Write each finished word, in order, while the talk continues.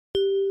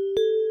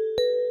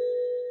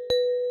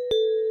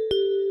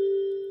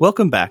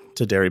Welcome back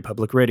to Derry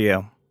Public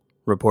Radio.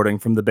 Reporting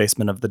from the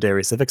basement of the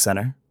Derry Civic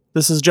Center,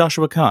 this is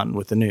Joshua Kahn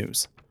with the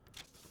news.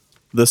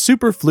 The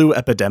super flu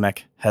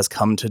epidemic has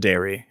come to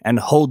Derry and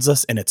holds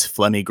us in its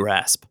phlegmy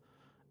grasp.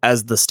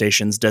 As the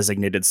station's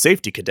designated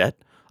safety cadet,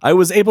 I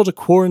was able to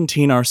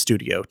quarantine our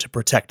studio to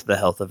protect the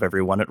health of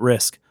everyone at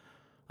risk.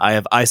 I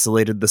have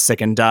isolated the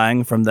sick and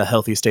dying from the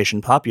healthy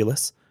station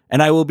populace,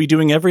 and I will be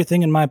doing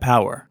everything in my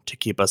power to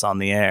keep us on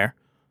the air.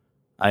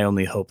 I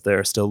only hope there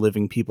are still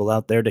living people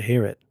out there to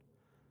hear it.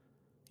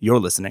 You're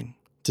listening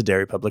to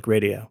Derry Public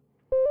Radio.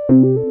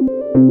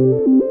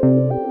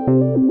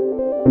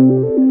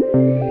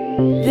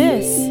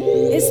 This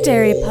is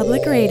Derry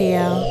Public Radio.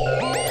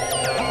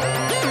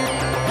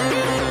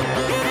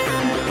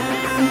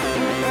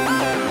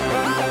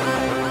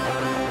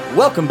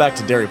 Welcome back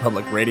to Derry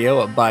Public Radio,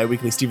 a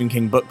bi-weekly Stephen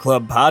King Book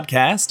Club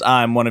podcast.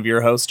 I'm one of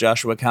your hosts,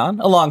 Joshua Kahn,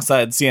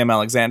 alongside CM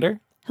Alexander.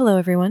 Hello,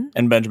 everyone.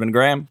 And Benjamin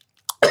Graham.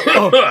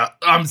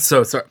 I'm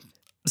so sorry.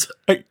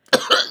 Hey,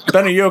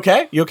 Ben, are you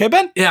okay? You okay,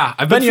 Ben? Yeah,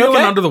 I've been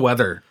feeling under the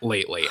weather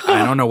lately.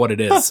 I don't know what it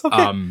is.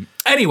 Okay.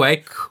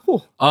 Anyway,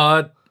 cool.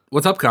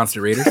 What's up,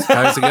 Constant Readers?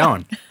 How's it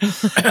going?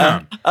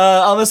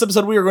 On this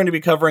episode, we are going to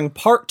be covering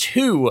part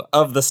 2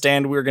 of The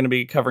Stand. We're going to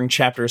be covering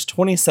chapters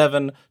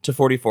 27 to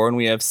 44, and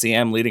we have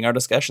CM leading our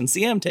discussion.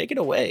 CM, take it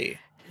away.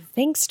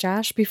 Thanks,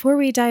 Josh. Before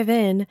we dive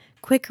in,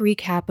 quick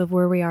recap of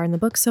where we are in the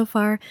book so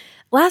far.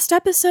 Last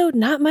episode,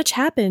 not much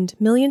happened.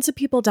 Millions of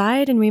people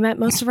died, and we met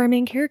most of our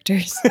main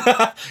characters.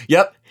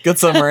 Yep, good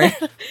summary.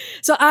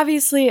 So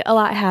obviously, a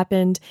lot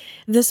happened.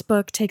 This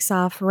book takes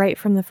off right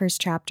from the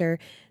first chapter.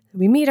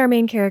 We meet our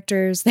main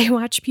characters. They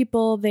watch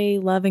people they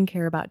love and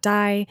care about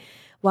die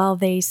while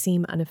they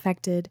seem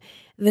unaffected.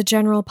 The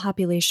general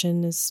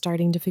population is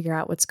starting to figure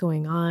out what's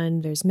going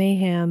on. There's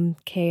mayhem,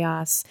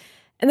 chaos,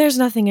 and there's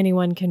nothing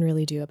anyone can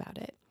really do about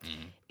it.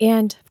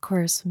 And, of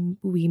course,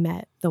 we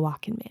met the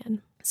Walking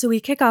Man. So we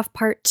kick off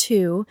part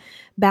 2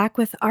 back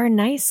with our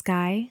nice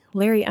guy,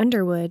 Larry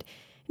Underwood,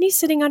 and he's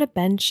sitting on a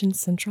bench in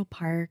Central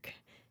Park.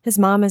 His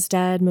mom is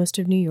dead. Most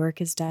of New York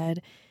is dead.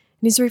 And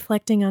he's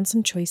reflecting on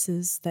some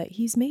choices that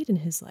he's made in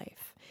his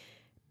life.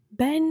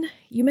 Ben,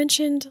 you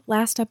mentioned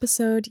last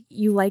episode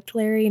you liked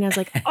Larry, and I was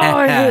like, oh,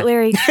 I hate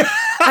Larry.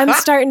 I'm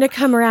starting to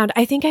come around.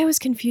 I think I was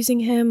confusing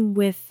him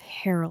with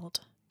Harold.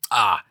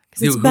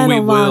 It's been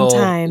a long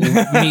time.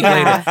 Meet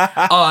later.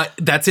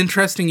 That's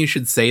interesting you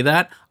should say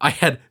that. I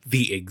had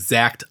the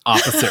exact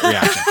opposite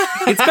reaction.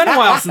 It's been a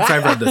while since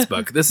I've read this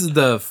book. This is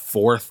the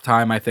 4th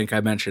time I think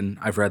I mentioned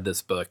I've read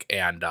this book.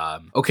 And,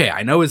 okay,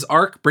 I know his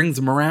arc brings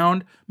him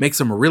around,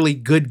 makes him a really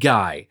good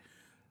guy.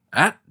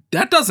 That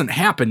doesn't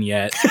happen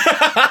yet.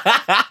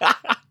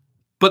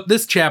 But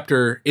this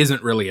chapter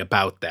isn't really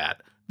about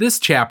that. This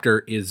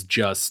chapter is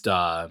just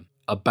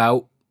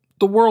about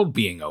the world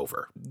being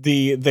over.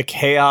 The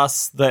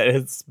chaos that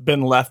has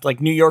been left,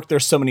 like New York,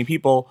 there's so many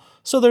people,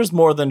 so there's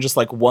more than just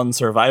like one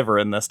survivor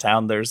in this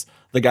town. There's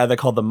the guy they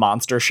call the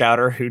Monster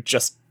Shouter, who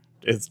just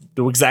is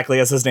exactly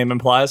as his name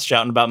implies,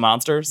 shouting about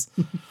monsters.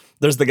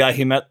 There's the guy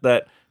he met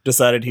that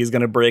decided he's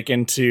going to break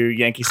into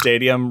Yankee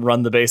Stadium,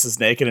 run the bases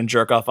naked, and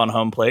jerk off on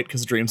home plate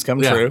because dreams come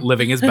true.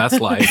 Living his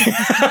best life.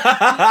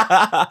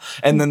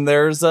 And then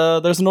there's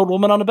an old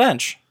woman on a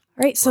bench.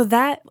 Right, so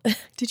that,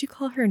 did you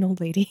call her an old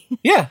lady?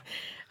 Yeah.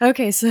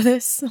 Okay, so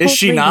this is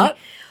she lady, not?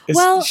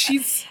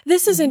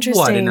 This is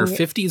interesting. What, in her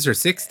 50s or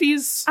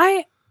 60s?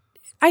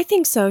 I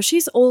think so.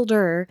 She's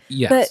older.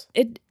 Yes.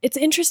 But it's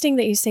interesting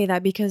that you say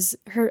that because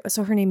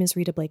her name is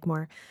Rita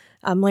Blakemore.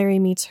 Larry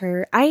meets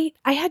her. I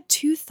had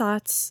 2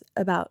 thoughts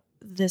about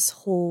this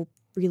whole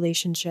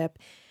relationship,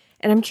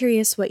 and I'm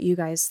curious what you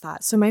guys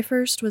thought. So my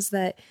first was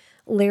that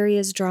Larry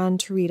is drawn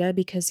to Rita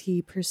because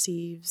he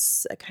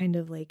perceives a kind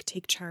of like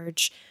take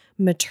charge,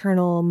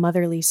 maternal,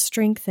 motherly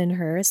strength in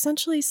her,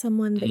 essentially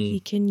someone that he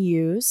can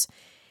use.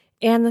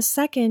 And the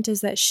second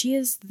is that she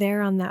is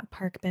there on that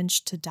park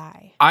bench to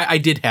die. I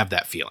did have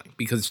that feeling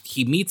because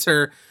he meets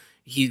her.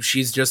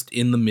 She's just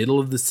in the middle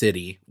of the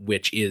city,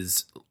 which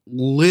is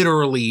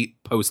literally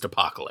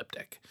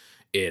post-apocalyptic.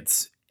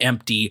 It's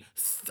empty.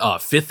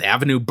 5th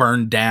Avenue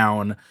burned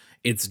down.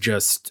 It's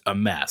just a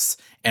mess.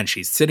 And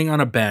she's sitting on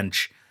a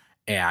bench.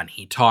 And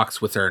he talks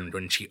with her, and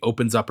when she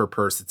opens up her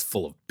purse, it's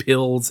full of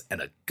pills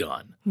and a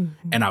gun.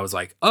 Mm-hmm. And I was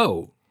like,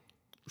 oh,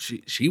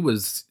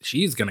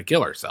 she's gonna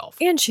kill herself.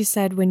 And she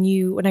said,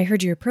 when I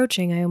heard you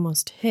approaching, I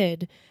almost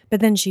hid. But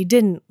then she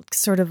didn't,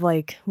 sort of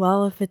like,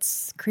 well, if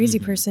it's crazy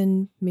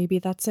person, maybe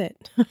that's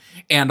it.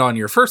 And on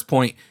your first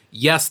point,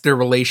 yes, their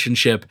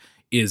relationship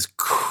is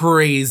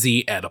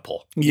crazy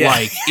Oedipal. Yeah.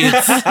 Like,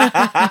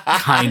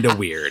 it's kind of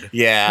weird.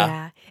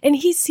 Yeah. And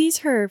he sees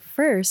her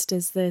first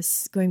as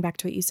this, going back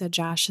to what you said,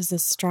 Josh, as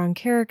this strong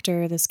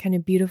character, this kind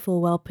of beautiful,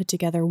 well put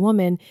together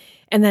woman.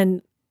 And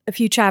then a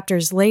few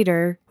chapters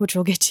later, which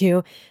we'll get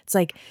to, it's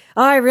like,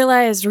 oh, I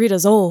realized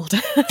Rita's old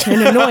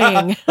and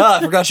annoying.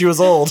 I forgot she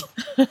was old.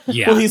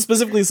 Yeah. Well, he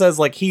specifically says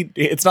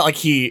it's not like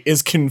he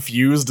is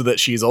confused that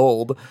she's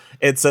old.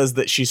 It says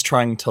that she's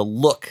trying to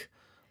look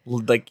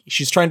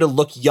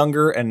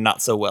younger and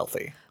not so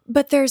wealthy.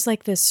 But there's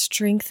like this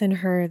strength in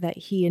her that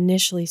he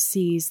initially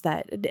sees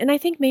that, and I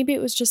think maybe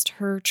it was just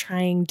her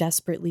trying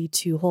desperately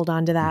to hold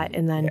on to that,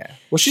 and then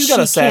Well, she's got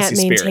a sassy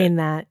can't maintain spirit.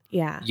 that.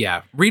 Yeah.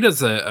 Yeah,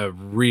 Rita's a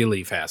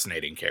really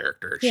fascinating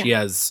character. Yeah. She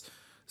has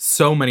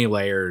so many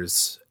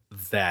layers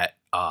that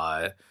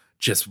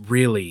just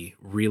really,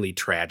 really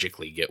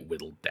tragically get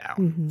whittled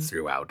down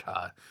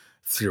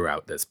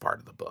throughout this part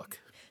of the book.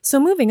 So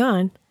moving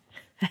on.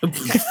 I'm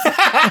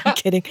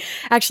kidding.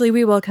 Actually,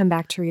 we will come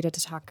back to Rita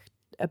to talk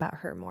about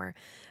her more.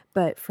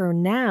 But for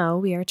now,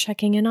 we are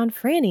checking in on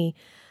Franny.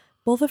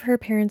 Both of her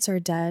parents are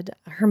dead.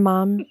 Her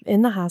mom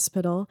in the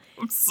hospital.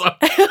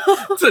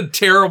 It's a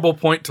terrible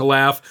point to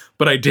laugh,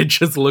 but I did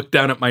just look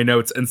down at my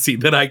notes and see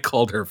that I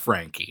called her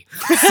Frankie.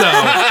 So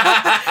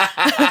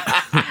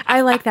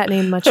I like that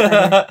name much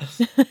better.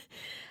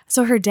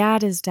 So her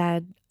dad is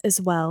dead as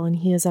well, and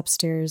he is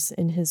upstairs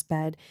in his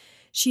bed.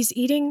 She's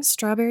eating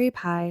strawberry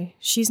pie,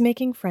 she's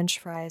making French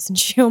fries, and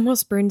she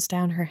almost burns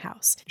down her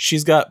house.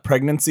 She's got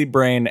pregnancy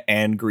brain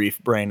and grief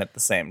brain at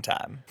the same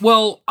time.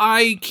 well,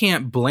 I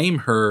can't blame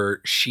her.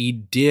 She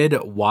did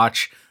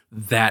watch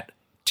that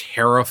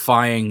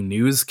terrifying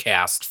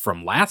newscast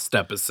from last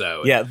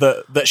episode. Yeah,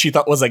 that she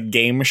thought was a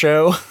game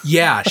show.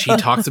 Yeah, she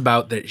talks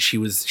about that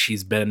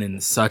she's been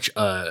in such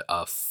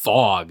a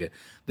fog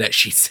that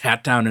she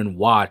sat down and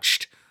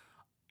watched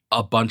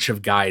a bunch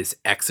of guys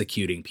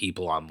executing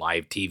people on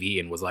live TV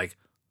and was like,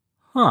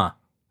 huh,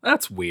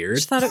 that's weird.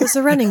 She thought it was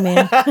a Running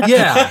Man.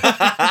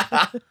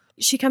 Yeah.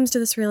 She comes to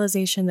this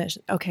realization that,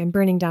 okay, I'm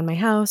burning down my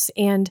house,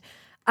 and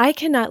I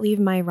cannot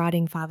leave my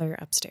rotting father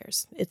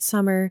upstairs. It's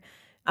summer.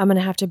 I'm going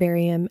to have to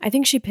bury him. I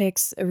think she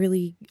picks a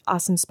really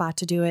awesome spot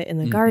to do it in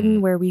the garden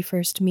where we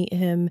first meet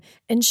him.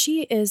 And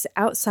she is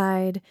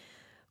outside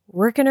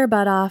working her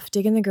butt off,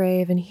 digging the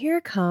grave. And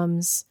here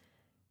comes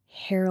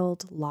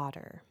Harold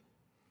Lauder.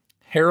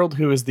 Harold,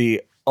 who is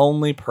the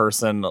only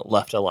person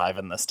left alive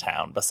in this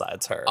town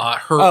besides her.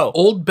 Her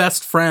old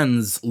best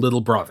friend's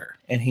little brother.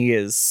 And he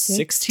is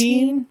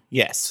 16?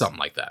 Yes. Something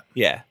like that.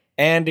 Yeah.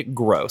 And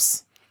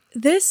gross.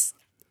 This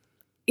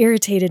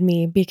irritated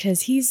me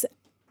because he's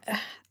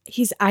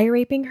eye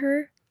raping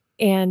her,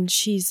 and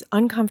she's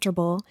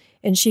uncomfortable,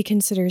 and she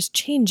considers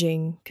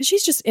changing because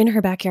she's just in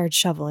her backyard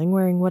shoveling,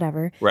 wearing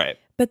whatever. Right.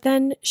 But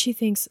then she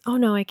thinks, oh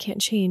no, I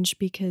can't change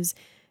because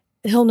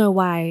he'll know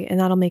why, and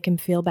that'll make him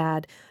feel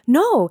bad.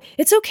 No,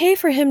 it's okay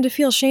for him to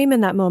feel shame in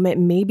that moment.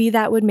 Maybe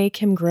that would make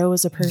him grow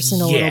as a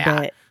person a little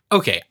bit.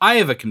 Okay, I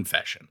have a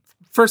confession.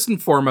 First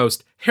and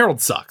foremost,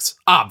 Harold sucks,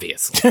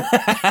 obviously.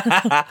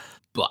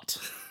 But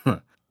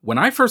when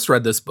I first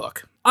read this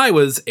book, I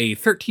was a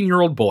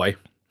 13-year-old boy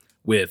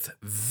with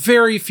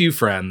very few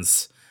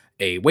friends,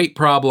 a weight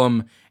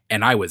problem,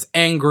 and I was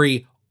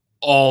angry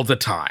all the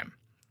time.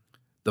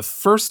 The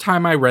first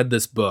time I read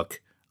this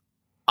book,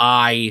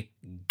 I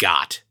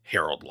got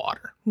Harold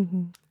Lauder.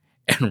 Mm-hmm.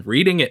 And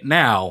reading it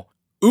now,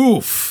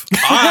 oof,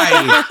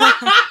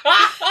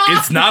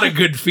 it's not a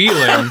good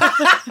feeling.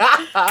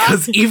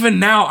 Because even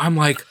now I'm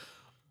like,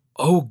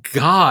 oh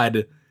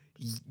God,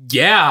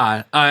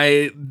 yeah,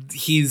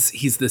 he's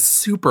this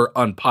super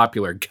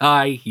unpopular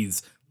guy.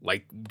 He's,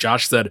 like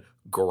Josh said,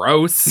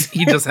 gross.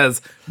 He just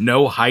has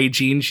no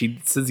hygiene. She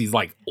says he's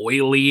like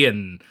oily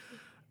and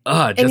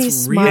just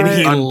he's really smart. And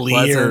he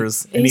unpleasant.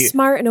 leers. And he's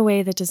smart in a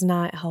way that does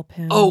not help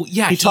him. Oh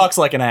yeah, He talks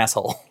like an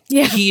asshole.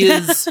 yeah. He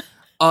is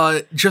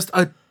just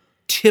a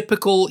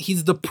typical.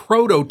 He's the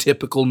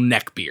prototypical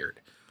neckbeard.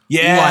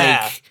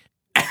 Yeah.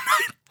 Like,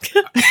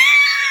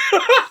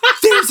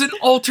 there's an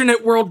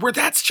alternate world where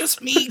that's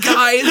just me,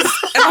 guys. And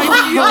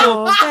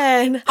Oh,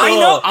 Ben. I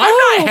know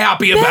I'm not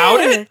happy about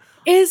Ben, it.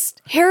 Is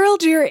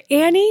Harold your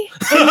Annie?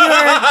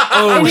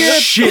 Oh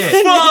shit!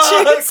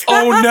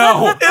 Oh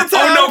no!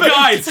 Oh no,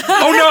 guys!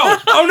 Oh no!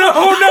 Oh no!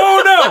 Oh no!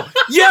 Oh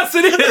no! Yes,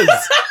 it is.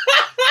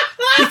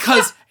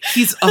 Because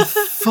he's a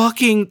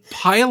fucking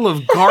pile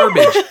of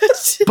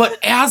garbage. But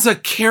as a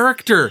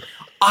character,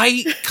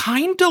 I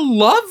kind of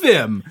love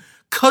him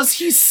because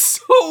he's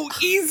so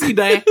easy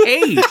to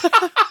hate.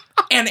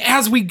 And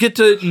as we get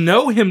to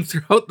know him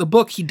throughout the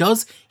book,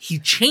 he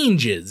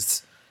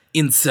changes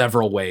in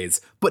several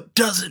ways, but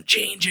doesn't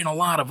change in a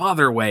lot of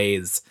other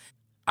ways.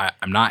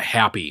 I'm not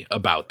happy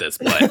about this,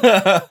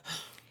 but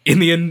in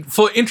the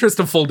interest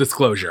of full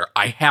disclosure,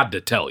 I had to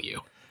tell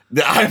you.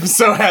 I'm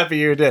so happy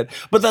you did.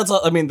 But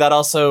that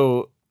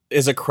also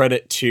is a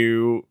credit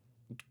to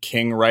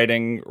King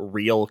writing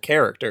real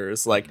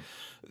characters. Like,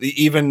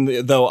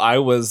 even though I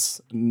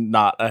was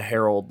not a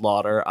Harold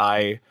Lauder,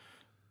 I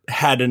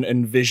had an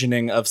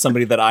envisioning of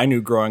somebody that I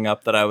knew growing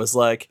up that I was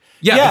like,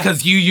 yeah.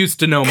 Because you used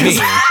to know me.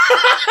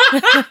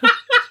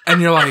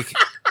 And you're like,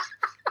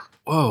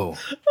 whoa,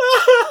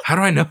 how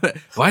do I know that?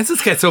 Why is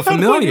this guy so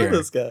familiar? I know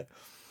this guy.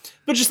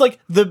 But just like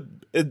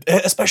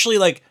especially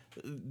like,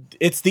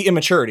 it's the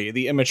immaturity.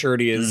 The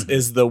immaturity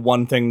is the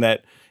one thing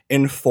that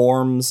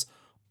informs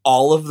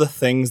all of the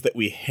things that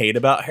we hate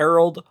about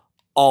Harold,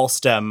 all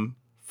stem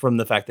from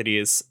the fact that he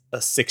is a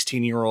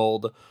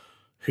 16-year-old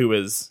who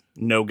has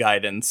no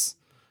guidance,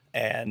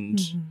 and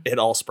it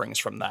all springs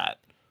from that.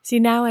 See,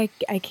 now I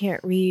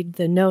can't read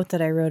the note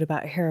that I wrote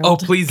about Harold. Oh,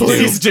 please do.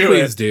 Please do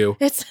Please it. do.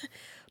 It's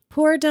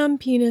poor dumb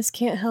penis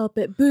can't help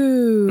it.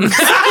 Boo.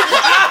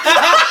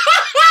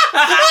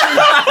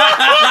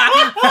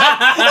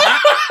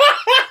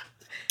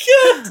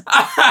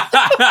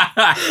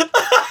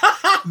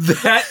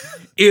 That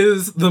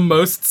is the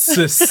most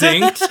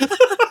succinct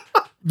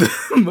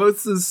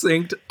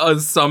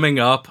summing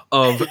up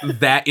of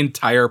that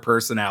entire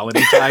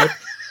personality type.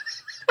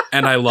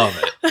 And I love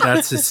it.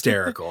 That's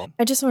hysterical.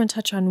 I just want to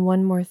touch on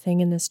one more thing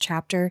in this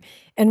chapter.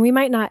 And we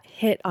might not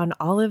hit on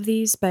all of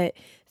these, but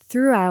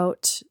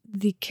throughout,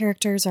 the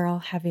characters are all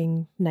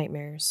having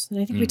nightmares. And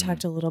I think we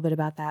talked a little bit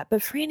about that.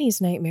 But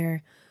Franny's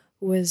nightmare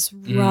was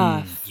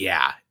rough.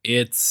 Yeah.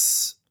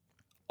 It's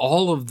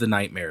all of the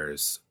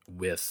nightmares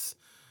with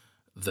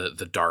the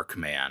dark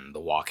man, the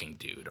walking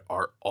dude,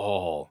 are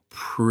all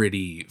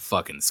pretty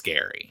fucking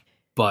scary.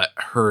 But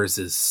hers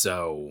is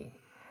so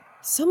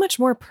much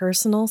more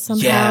personal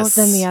somehow Yes.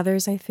 than the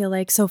others, I feel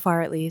like, so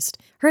far at least.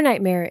 Her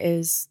nightmare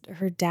is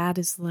her dad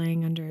is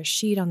laying under a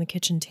sheet on the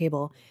kitchen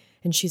table,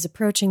 and she's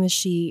approaching the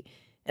sheet,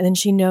 and then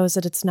she knows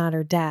that it's not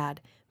her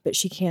dad, but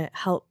she can't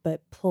help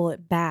but pull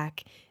it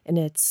back, and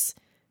it's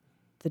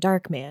the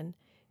dark man.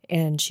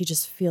 And she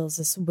just feels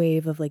this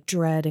wave of like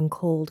dread and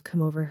cold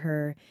come over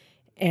her,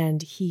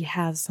 and he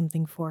has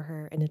something for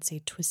her, and it's a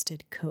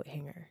twisted coat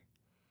hanger.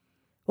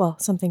 Well,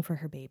 something for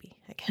her baby,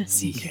 I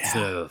guess.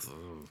 Yeah.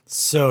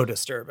 So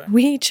disturbing.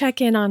 We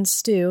check in on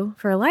Stu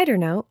for a lighter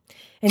note,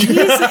 and he's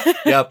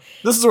Yep.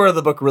 This is where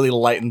the book really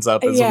lightens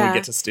up is when Yeah. we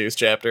get to Stu's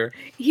chapter.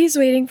 he's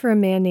waiting for a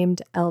man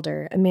named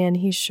Elder, a man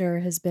he's sure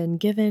has been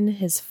given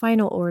his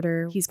final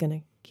order. He's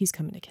coming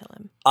to kill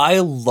him. I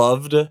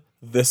loved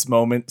this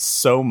moment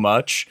so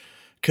much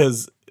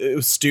because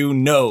Stu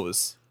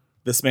knows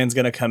this man's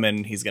going to come in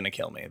and he's going to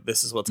kill me.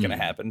 This is what's going to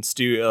happen.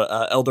 Stu,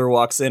 Elder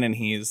walks in and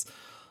he's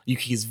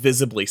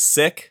visibly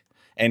sick,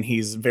 and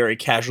he's very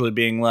casually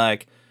being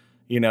like,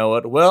 you know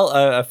what? Well,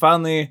 I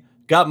finally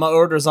got my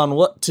orders on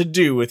what to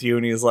do with you.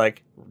 And he's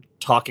like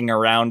talking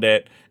around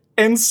it.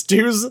 And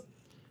Stu's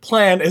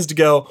plan is to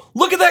go,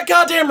 look at that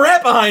goddamn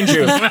rat behind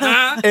you.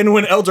 And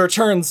when Elder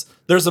turns,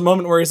 there's a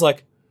moment where he's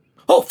like,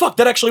 oh, fuck,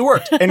 that actually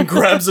worked. And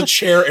grabs a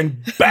chair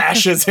and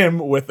bashes him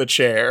with a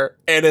chair.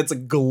 And it's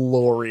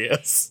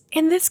glorious.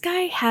 And this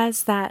guy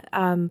has that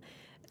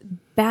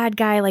bad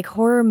guy, like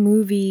horror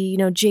movie,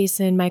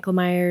 Jason, Michael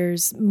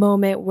Myers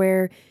moment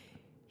where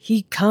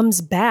he comes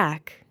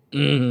back.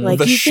 Like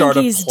The you shard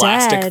think of he's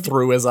plastic dead.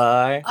 through his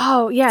eye.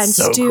 Oh, yeah. And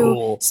So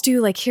cool. Stu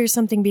like hears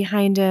something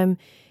behind him,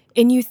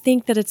 and you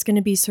think that it's going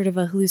to be sort of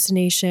a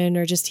hallucination,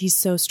 or just he's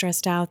so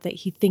stressed out that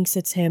he thinks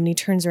it's him, and he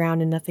turns around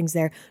and nothing's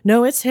there.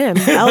 No, it's him.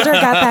 Elder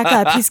got back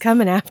up. He's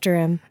coming after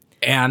him.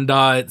 And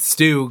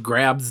Stu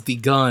grabs the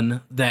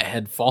gun that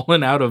had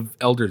fallen out of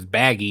Elder's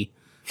baggie,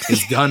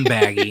 his gun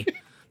baggie,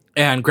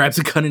 and grabs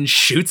a gun and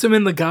shoots him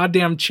in the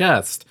goddamn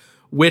chest,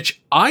 which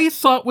I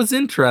thought was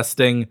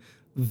interesting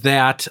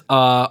that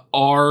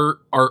our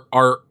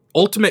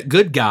ultimate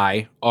good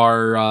guy,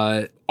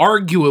 our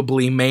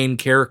arguably main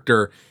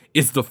character,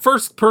 is the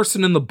first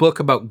person in the book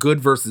about good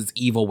versus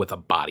evil with a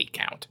body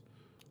count.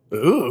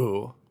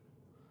 Ooh.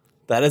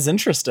 That is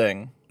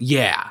interesting.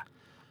 Yeah.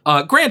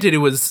 Granted, it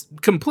was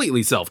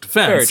completely Very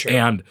self-defense, true.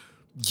 and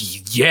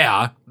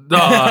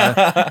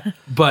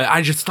but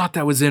I just thought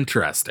that was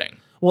interesting.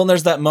 Well, and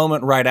there's that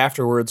moment right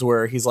afterwards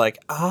where he's like,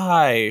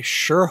 I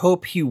sure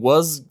hope he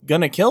was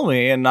gonna kill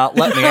me and not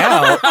let me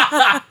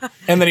out.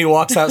 And then he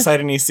walks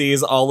outside and he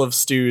sees all of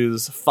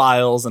Stu's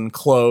files and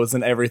clothes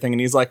and everything. And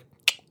he's like,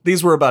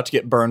 these were about to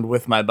get burned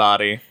with my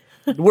body.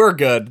 We're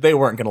good. They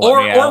weren't gonna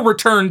let me out. Or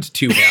returned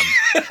to him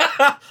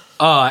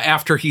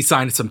after he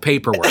signed some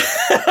paperwork.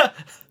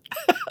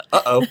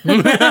 Uh-oh.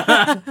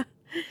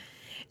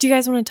 Do you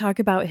guys want to talk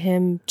about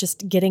him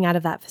just getting out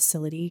of that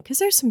facility? Because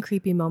there's some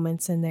creepy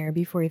moments in there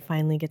before he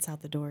finally gets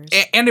out the doors.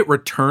 And it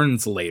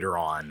returns later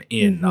on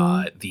in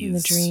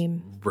these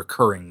dream.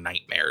 recurring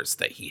nightmares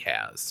that he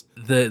has.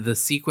 The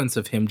sequence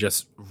of him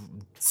just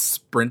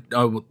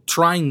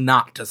trying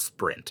not to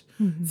sprint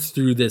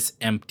through this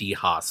empty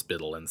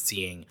hospital and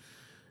seeing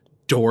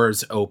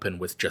doors open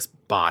with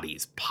just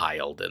bodies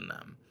piled in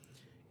them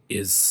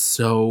is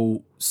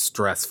so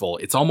stressful.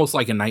 It's almost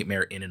like a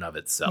nightmare in and of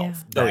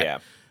itself. Oh, yeah.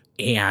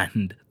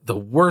 And the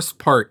worst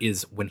part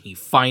is when he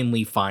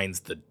finally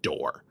finds the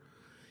door.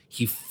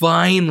 He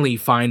finally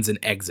finds an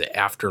exit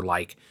after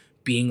like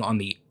being on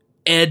the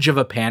edge of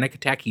a panic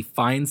attack. He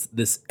finds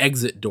this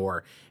exit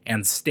door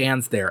and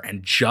stands there.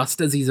 And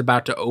just as he's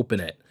about to open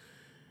it,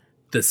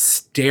 the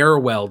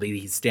stairwell that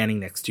he's standing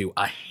next to,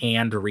 a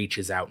hand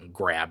reaches out and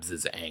grabs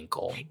his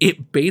ankle.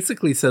 It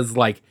basically says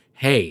like,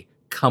 hey,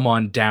 come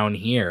on down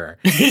here.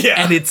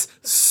 Yeah. And it's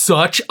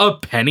such a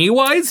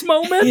Pennywise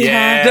moment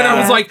Yeah. that I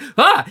was like,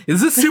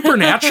 is this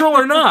supernatural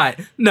or not?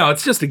 No,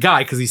 it's just a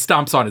guy because he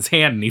stomps on his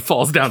hand and he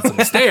falls down some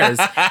stairs.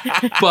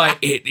 But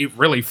it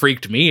really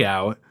freaked me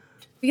out.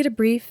 We get a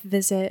brief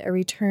visit, a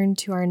return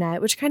to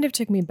Arnett, which kind of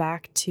took me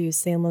back to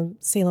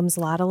Salem's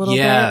Lot a little bit.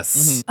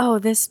 Yes. Oh,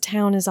 this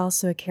town is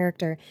also a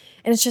character.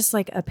 And it's just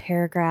like a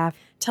paragraph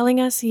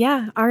telling us,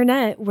 yeah,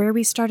 Arnett, where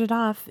we started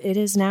off, it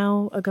is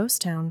now a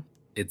ghost town.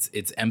 It's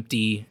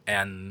empty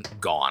and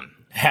gone.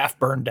 Half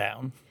burned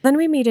down. Then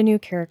we meet a new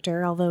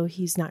character, although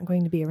he's not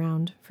going to be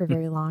around for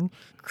very long.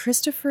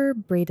 Christopher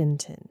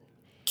Bradenton.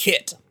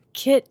 Kit.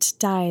 Kit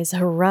dies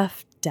a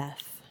rough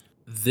death.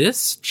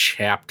 This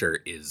chapter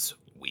is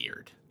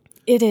weird.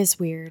 It is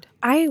weird.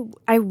 I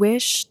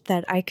wish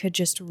that I could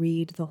just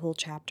read the whole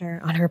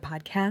chapter on her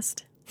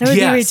podcast. That would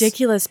be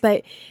ridiculous.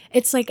 But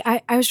it's like,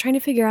 I was trying to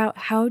figure out,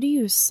 how do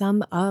you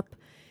sum up?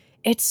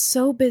 It's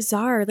so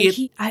bizarre. Like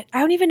I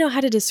don't even know how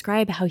to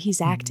describe how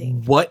he's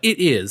acting. What it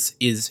is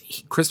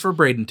Christopher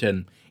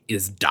Bradenton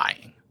is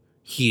dying.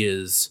 He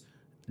is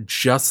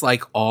just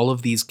like all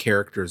of these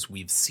characters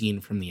we've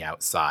seen from the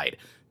outside,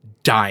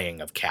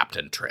 dying of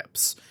Captain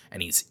Trips.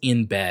 And he's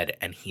in bed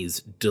and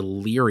he's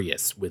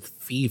delirious with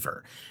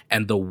fever.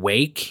 And the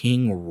way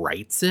King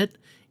writes it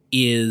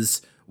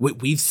is,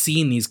 we've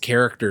seen these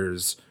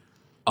characters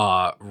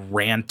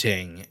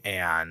ranting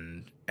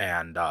and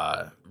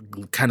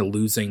kind of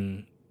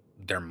losing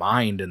their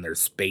mind and their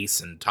space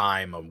and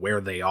time of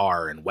where they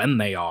are and when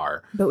they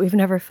are. But we've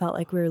never felt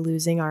like we were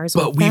losing ours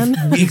But with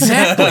them.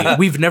 Exactly.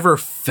 We've never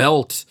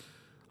felt,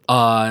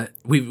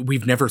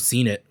 we've never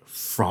seen it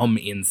from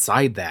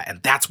inside that.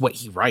 And that's what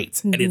he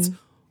writes. And it's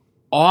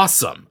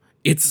awesome.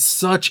 It's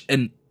such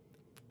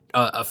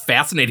a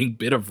fascinating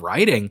bit of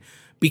writing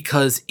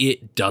because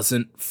it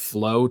doesn't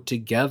flow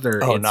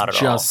together. Oh, it's not at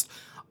just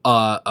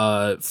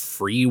a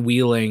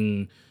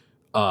freewheeling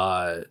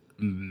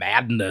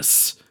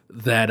madness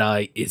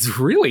that is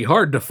really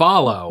hard to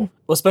follow.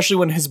 Well, especially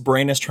when his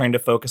brain is trying to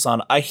focus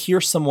on, I hear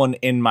someone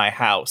in my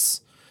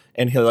house,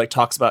 and he like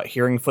talks about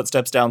hearing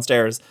footsteps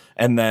downstairs,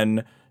 and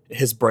then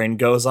his brain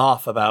goes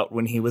off about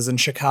when he was in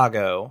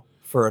Chicago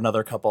for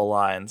another couple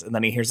lines, and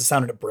then he hears a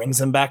sound and it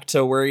brings him back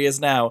to where he is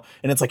now,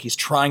 and it's like he's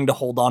trying to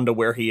hold on to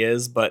where he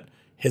is, but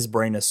his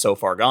brain is so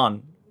far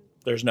gone,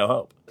 there's no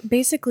hope.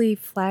 Basically,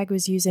 Flag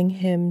was using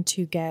him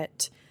to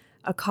get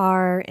a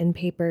car and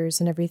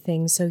papers and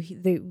everything, so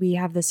we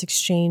have this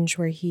exchange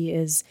where he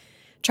is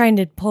trying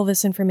to pull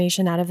this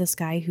information out of this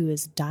guy who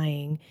is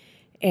dying,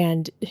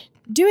 and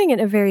doing it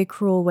in a very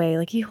cruel way.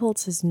 Like, he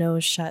holds his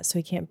nose shut so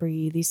he can't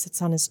breathe. He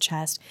sits on his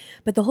chest.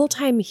 But the whole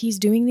time he's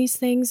doing these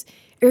things,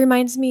 it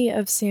reminds me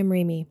of Sam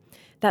Raimi.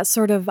 That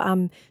sort of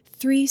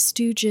Three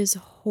Stooges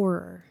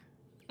horror.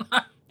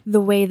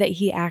 The way that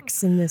he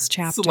acts in this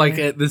chapter. So like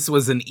this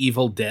was an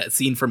Evil Dead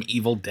scene from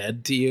Evil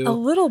Dead to you? A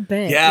little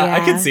bit. Yeah.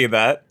 I could see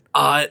that.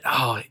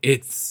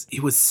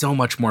 It was so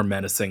much more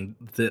menacing.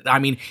 I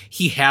mean,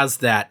 he has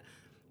that.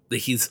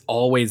 He's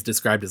always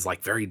described as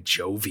like very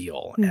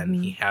jovial,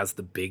 and he has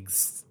the big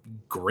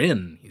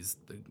grin. He's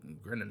the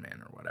grinning man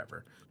or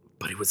whatever.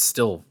 But it was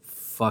still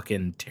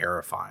fucking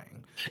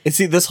terrifying. And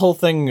see, this whole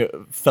thing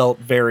felt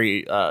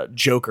very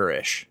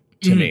Joker-ish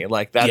to me.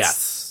 Like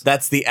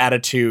that's the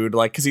attitude.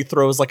 Like, because he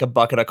throws like a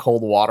bucket of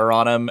cold water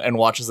on him and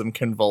watches him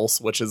convulse,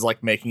 which is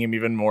like making him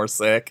even more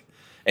sick.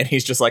 And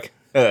he's just like.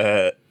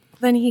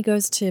 Then he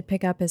goes to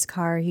pick up his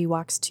car. He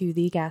walks to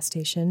the gas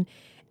station.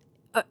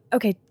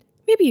 Okay.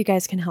 Maybe you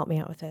guys can help me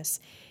out with this.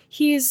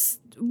 He's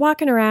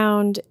walking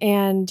around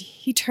and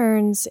he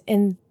turns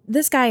and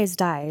this guy has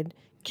died,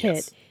 Kit.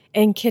 Yes.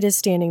 And Kit is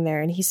standing there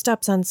and he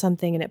steps on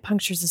something and it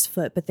punctures his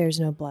foot, but there's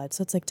no blood.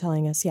 So it's like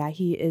telling us, yeah,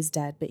 he is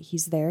dead, but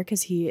he's there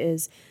because he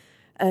is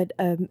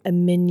a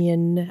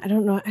minion. I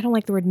don't know. I don't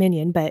like the word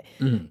minion, but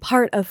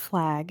part of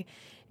Flag.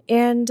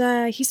 And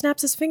he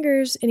snaps his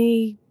fingers and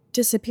he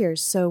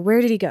disappears. So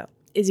where did he go?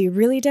 Is he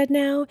really dead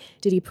now?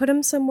 Did he put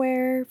him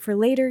somewhere for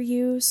later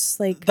use?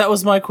 Like, that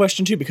was my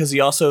question too, because he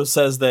also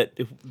says that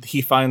he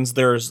finds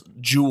there's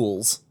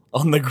jewels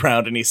on the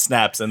ground and he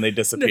snaps and they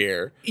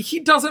disappear. He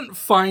doesn't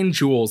find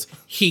jewels.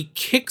 He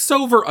kicks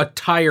over a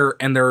tire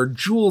and there are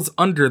jewels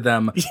under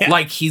them,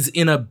 like he's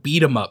in a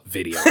beat 'em up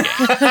video game.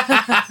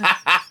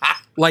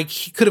 Like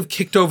he could have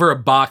kicked over a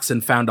box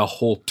and found a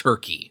whole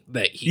turkey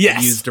that he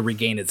could use to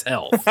regain his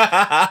health.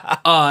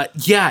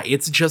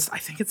 It's just, I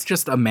think it's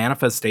just a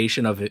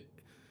manifestation of it.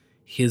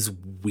 His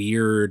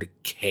weird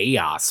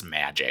chaos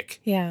magic.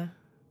 Yeah.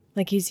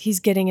 Like he's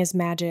getting his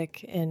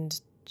magic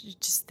and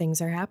just things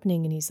are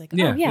happening and he's like,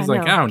 he's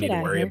like, I don't need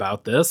to worry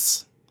about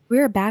this.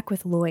 We're back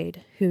with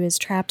Lloyd, who is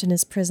trapped in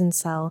his prison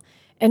cell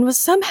and was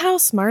somehow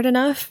smart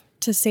enough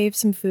to save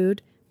some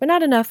food, but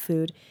not enough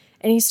food.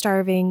 And he's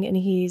starving and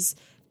he's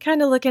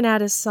kind of looking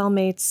at his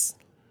cellmate's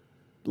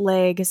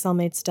leg. His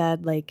cellmate's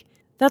dead. Like,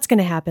 that's going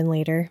to happen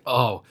later.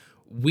 Oh,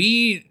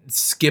 we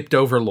skipped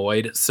over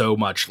Lloyd so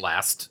much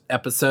last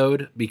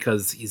episode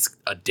because he's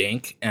a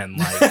dink and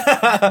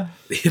like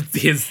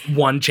his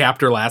one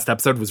chapter last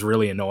episode was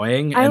really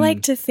annoying. I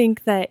like to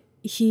think that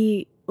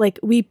he like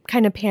we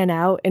kind of pan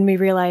out and we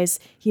realize,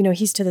 you know,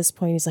 he's to this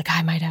point. He's like,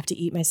 I might have to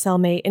eat my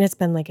cellmate. And it's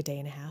been like a day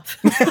and a half.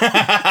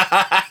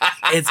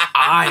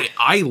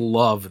 I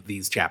love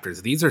these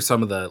chapters. These are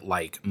some of the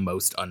like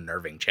most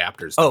unnerving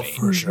chapters to me.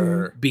 For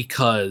sure.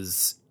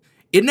 Because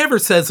it never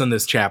says in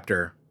this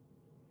chapter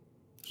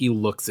he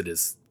looks at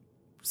his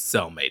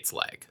cellmate's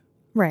leg.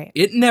 Right.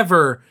 It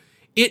never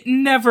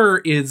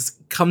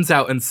comes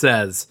out and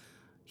says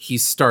he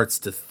starts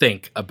to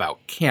think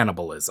about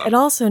cannibalism. It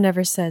also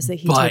never says that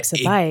he takes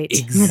a bite.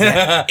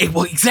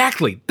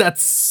 Exactly.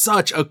 That's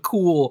such a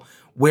cool,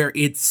 where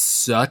it's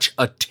such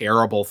a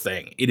terrible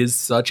thing. It is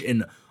such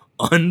an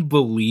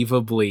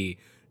unbelievably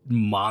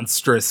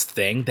monstrous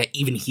thing that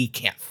even he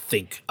can't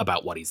think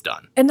about what he's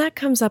done. And that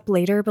comes up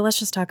later, but let's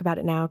just talk about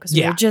it now because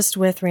we're just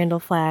with Randall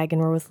Flagg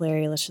and we're with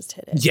Larry. Let's just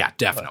hit it. Yeah,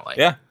 definitely.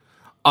 Yeah.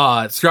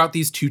 Throughout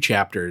these 2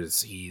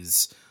 chapters,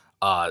 he's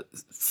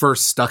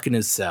first stuck in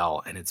his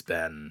cell, and it's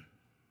been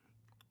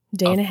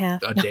day and a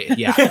half. A day,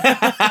 yeah,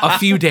 a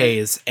few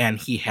days, and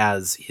he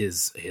has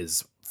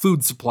his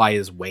food supply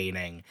is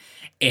waning,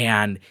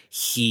 and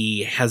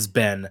he has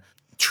been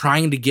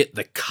trying to get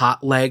the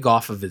cot leg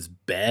off of his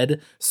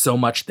bed so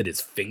much that his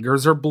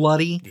fingers are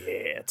bloody.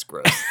 Yeah, it's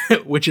gross.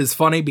 Which is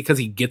funny because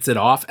he gets it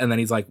off, and then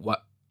he's like,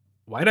 "What?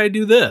 Why'd I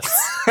do this?"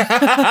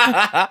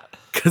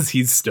 Because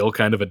he's still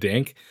kind of a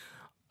dink.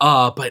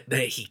 But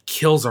he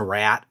kills a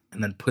rat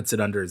and then puts it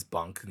under his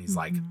bunk, and he's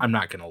like, I'm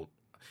not gonna.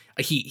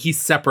 He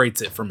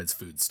separates it from his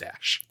food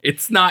stash.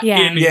 It's not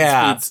in his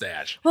food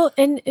stash. Well,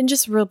 and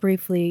just real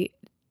briefly,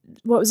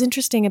 what was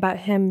interesting about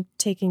him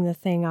taking the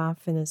thing off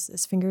and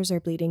his fingers are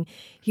bleeding,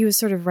 he was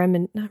sort of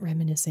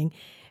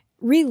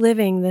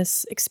reliving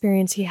this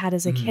experience he had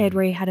as a kid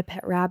where he had a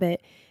pet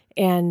rabbit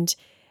and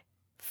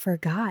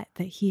forgot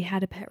that he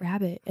had a pet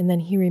rabbit. And then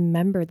he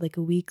remembered like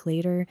a week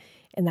later,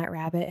 and that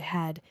rabbit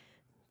had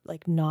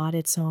like gnawed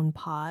its own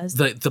paws.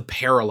 The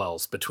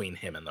parallels between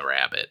him and the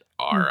rabbit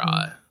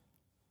are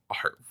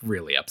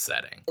really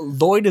upsetting.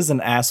 Lloyd is an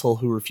asshole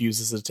who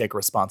refuses to take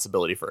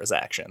responsibility for his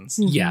actions.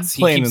 Yes,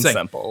 he Plain keeps and saying,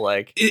 simple.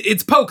 Like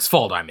it's Poke's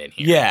fault I'm in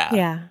here. Yeah.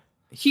 Yeah.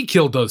 He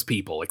killed those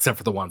people, except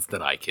for the ones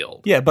that I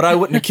killed. Yeah, but I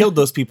wouldn't have killed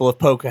those people if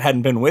Poke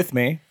hadn't been with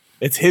me.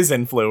 It's his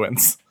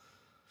influence.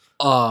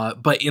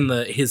 But in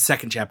his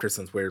second chapter,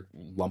 since we're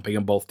lumping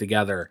them both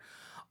together,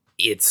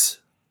 it's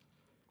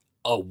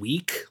a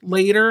week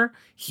later.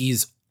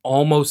 He's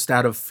almost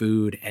out of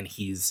food, and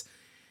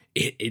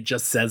it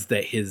just says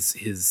that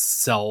his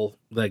cell,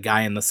 the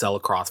guy in the cell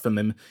across from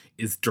him,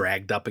 is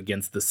dragged up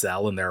against the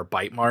cell, and there are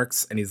bite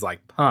marks, and he's like,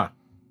 huh.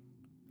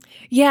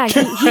 Yeah,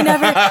 he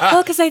never,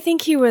 well, because I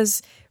think he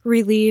was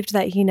relieved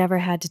that he never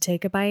had to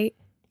take a bite.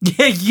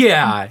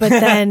 Yeah. But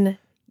then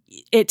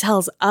it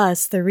tells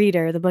us, the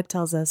reader, the book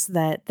tells us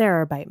that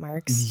there are bite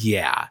marks.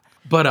 Yeah.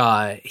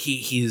 But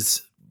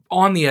he's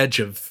on the edge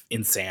of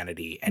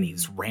insanity, and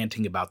he's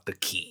ranting about the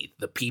key,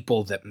 the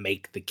people that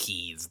make the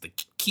keys, the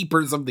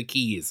keepers of the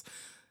keys.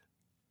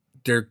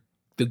 They're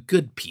the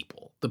good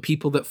people, the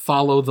people that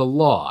follow the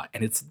law,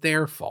 and it's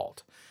their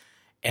fault.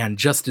 And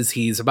just as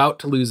he's about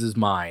to lose his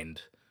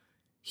mind,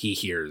 he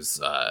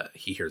hears a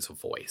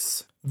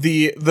voice.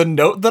 The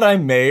note that I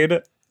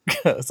made,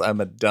 because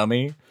I'm a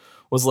dummy,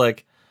 was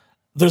like,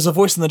 there's a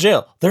voice in the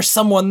jail. There's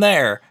someone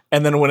there.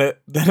 And then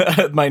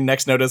my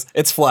next note is,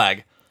 it's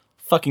Flagg.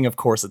 Fucking of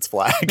course it's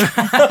Flagg.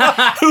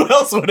 Who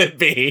else would it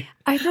be?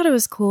 I thought it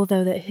was cool,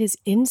 though, that his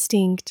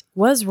instinct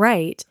was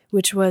right,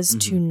 which was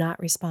to not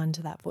respond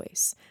to that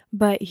voice.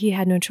 But he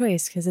had no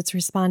choice, because it's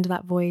respond to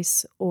that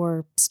voice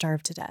or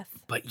starve to death.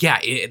 But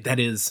yeah, that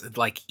is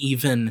like,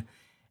 even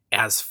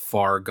as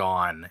far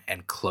gone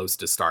and close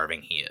to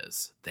starving he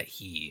is, that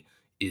he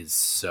is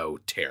so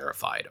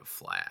terrified of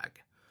Flagg.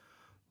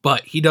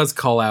 But he does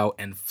call out,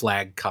 and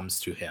Flagg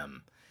comes to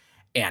him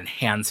and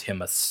hands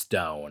him a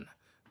stone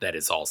that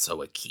is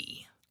also a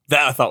key.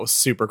 That I thought was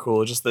super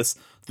cool. Just this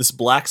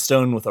black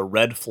stone with a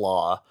red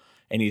flaw,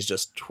 and he's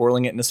just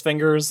twirling it in his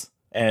fingers.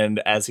 And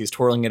as he's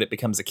twirling it, it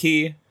becomes a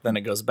key. Then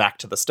it goes back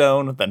to the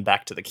stone, then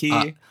back to the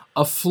key.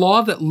 A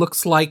flaw that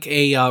looks like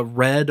a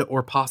red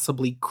or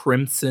possibly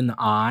crimson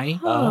eye.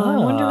 Oh, I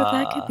wonder what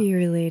that could be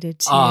related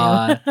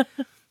to.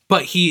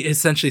 But he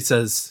essentially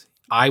says,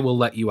 I will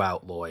let you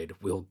out, Lloyd.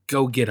 We'll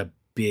go get a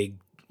big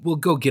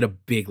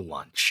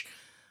lunch.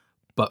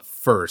 But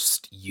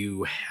first,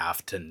 you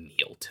have to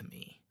kneel to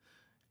me,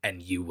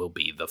 and you will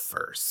be the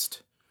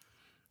first.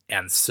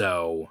 And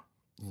so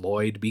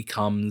Lloyd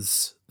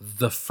becomes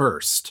the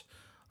first,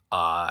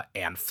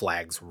 and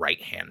Flagg's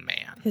right-hand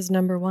man. His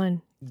number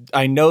one.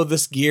 I know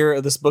this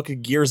book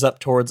gears up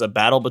towards a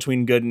battle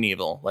between good and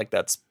evil. Like,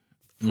 that's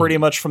pretty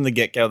much from the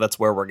get-go, that's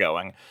where we're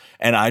going.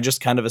 And I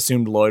just kind of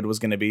assumed Lloyd was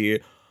going to be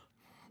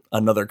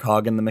another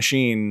cog in the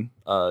machine.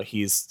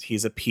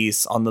 He's a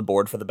piece on the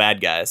board for the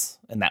bad guys,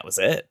 and that was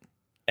it.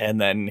 And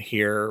then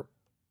here,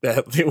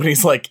 when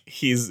he's like,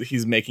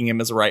 he's making him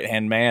his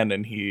right-hand man,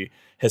 and he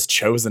has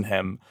chosen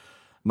him,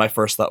 my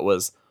first thought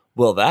was,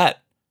 well,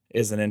 that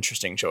is an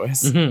interesting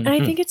choice. And I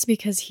think it's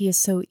because he is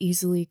so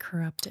easily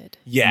corrupted.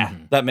 Yeah,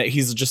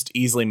 he's just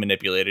easily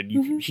manipulated.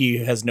 He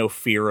has no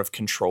fear of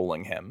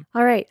controlling him.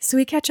 All right, so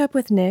we catch up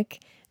with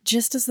Nick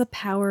just as the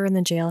power in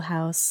the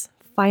jailhouse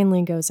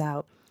finally goes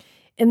out.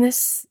 And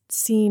this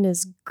scene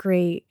is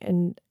great,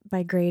 and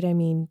by great I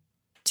mean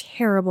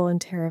terrible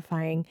and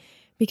terrifying,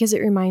 because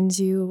it reminds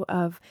you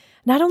of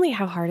not only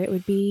how hard it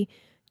would be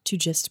to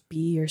just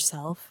be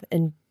yourself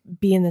and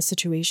be in this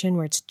situation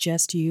where it's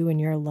just you and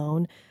you're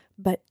alone,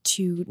 but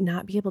to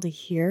not be able to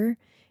hear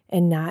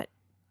and not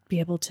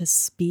be able to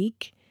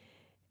speak.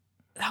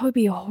 That would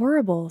be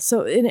horrible.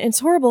 So and it's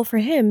horrible for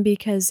him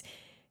because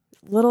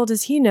little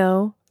does he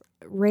know,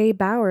 Ray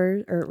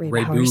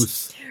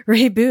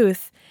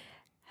Booth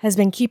has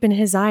been keeping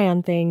his eye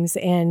on things,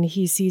 and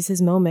he sees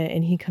his moment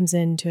and he comes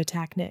in to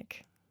attack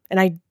Nick. And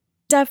I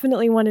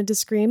definitely wanted to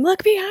scream,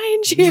 "Look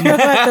behind you!"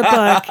 at the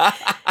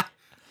book.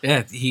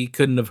 Yeah, he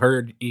couldn't have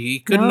heard. He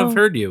couldn't have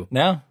heard you.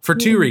 No, for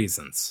two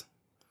reasons.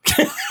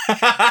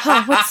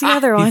 What's the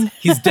other one?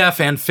 He's deaf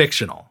and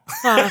fictional.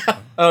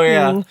 Oh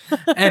yeah.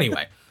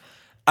 Anyway,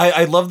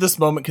 I love this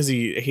moment because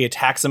he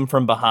attacks him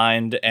from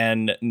behind,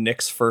 and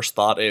Nick's first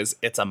thought is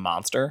it's a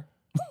monster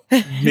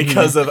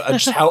because of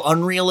just how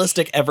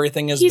unrealistic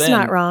everything has been. He's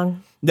not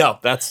wrong. No,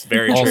 that's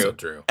very true. Also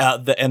true.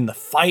 And the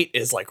fight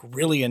is like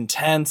really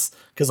intense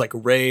because like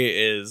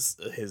Ray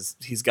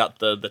he's got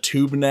the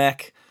tube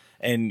neck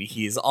and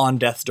he's on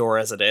death's door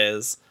as it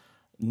is.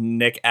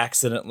 Nick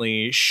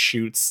accidentally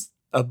shoots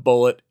a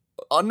bullet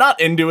not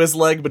into his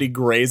leg, but he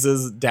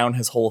grazes down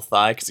his whole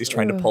thigh because he's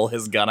trying to pull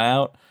his gun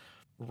out.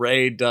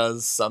 Ray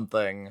does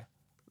something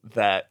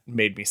that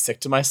made me sick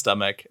to my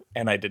stomach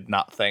and I did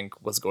not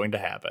think was going to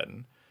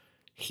happen.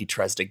 He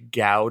tries to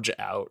gouge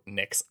out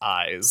Nick's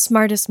eyes.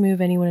 Smartest move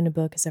anyone in a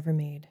book has ever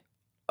made.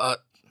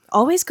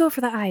 Always go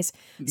for the eyes.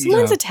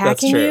 Someone's Yeah,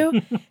 attacking that's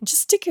you,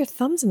 just stick your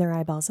thumbs in their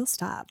eyeballs. They'll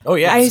stop. Oh,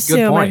 yeah. I That's a good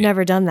assume I've point.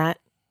 never done that.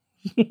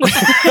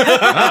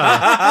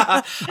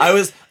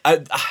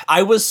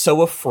 I was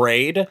so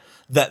afraid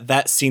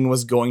that scene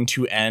was going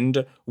to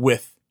end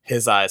with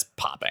his eyes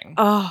popping.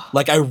 Oh,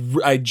 Like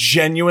I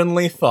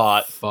genuinely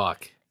thought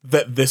fuck.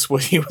 that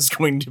he was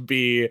going to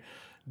be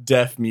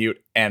deaf,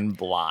 mute, and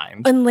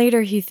blind. and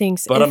later he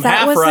thinks But if I'm that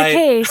half was right. the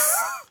case,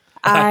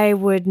 I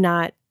would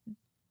not.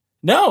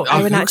 No,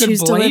 I would who not could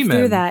choose to live blame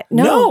through him? that.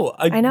 No, No,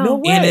 I- I know. no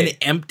way. In Right. an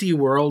empty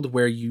world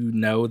where you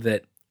know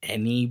that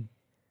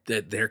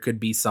there could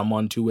be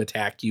someone to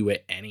attack you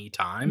at any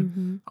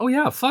time. Mhm. Oh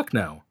yeah, fuck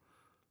no.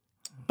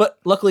 but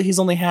luckily he's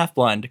only half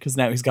blind because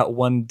now he's got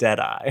one dead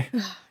eye.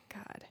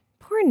 God,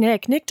 poor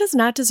Nick. Nick does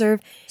not deserve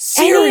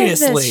any of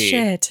Seriously. this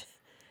shit.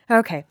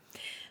 Okay,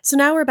 so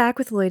now we're back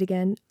with Lloyd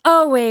again.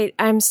 Oh wait,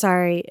 I'm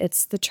sorry.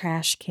 It's the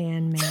trash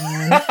can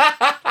man.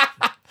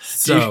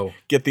 So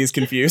Get these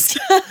confused.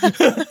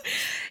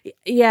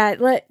 Yeah,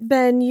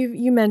 Ben,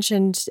 you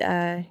mentioned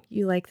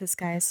you like this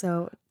guy,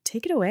 so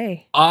take it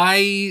away.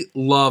 I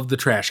love the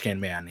Trash Can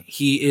Man.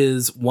 He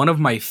is one of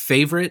my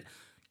favorite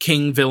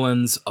King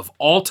villains of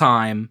all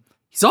time.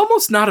 He's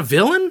almost not a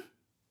villain.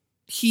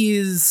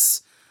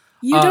 He's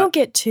You don't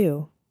get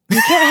two.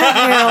 You can't have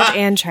Harold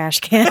and Trash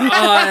Can.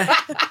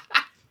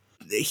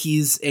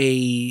 he's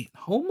a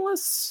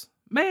homeless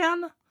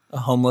man. A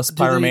homeless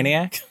they-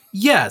 pyromaniac.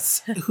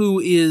 Yes, who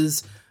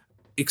is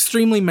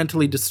extremely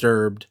mentally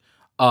disturbed,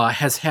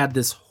 has had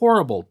this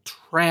horrible,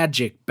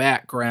 tragic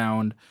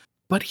background,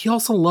 but he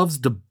also loves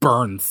to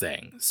burn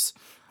things.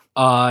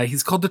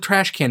 He's called the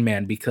Trash Can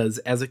Man because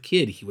as a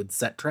kid, he would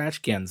set trash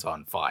cans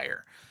on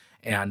fire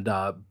and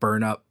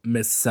burn up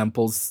Miss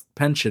Semple's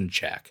pension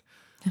check.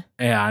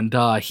 And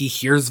he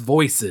hears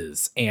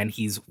voices, and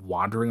he's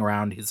wandering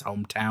around his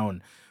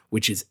hometown,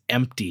 which is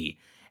empty,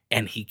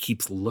 and he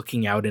keeps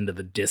looking out into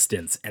the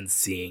distance and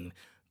seeing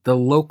the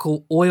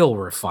local oil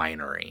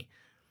refinery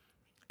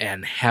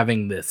and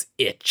having this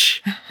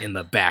itch in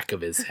the back of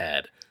his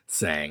head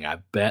saying, I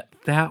bet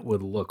that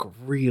would look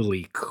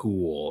really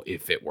cool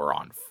if it were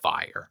on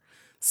fire.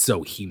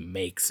 So he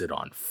makes it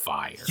on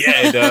fire.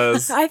 Yeah, it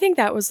does. I think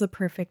that was the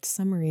perfect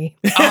summary.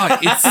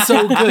 It's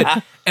so good.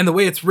 And the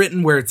way it's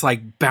written where it's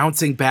like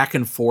bouncing back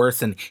and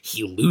forth and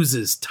he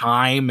loses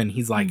time and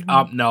he's like,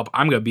 oh, nope,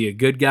 I'm going to be a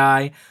good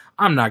guy.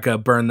 I'm not going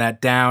to burn that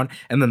down.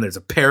 And then there's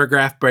a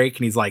paragraph break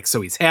and he's like,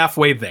 so he's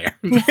halfway there.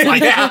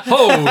 Like,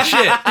 oh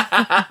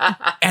shit.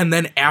 And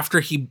then after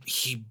he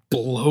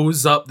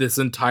blows up this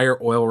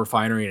entire oil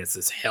refinery and it's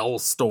this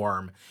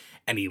hellstorm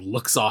and he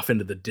looks off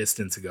into the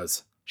distance and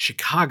goes,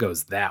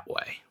 Chicago's that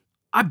way.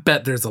 I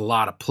bet there's a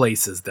lot of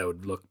places that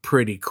would look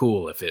pretty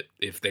cool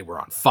if they were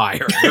on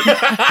fire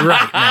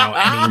right now.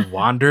 And he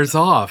wanders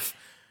off.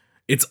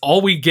 It's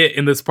all we get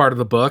in this part of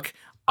the book.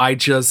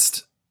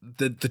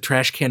 The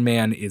Trash Can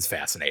Man is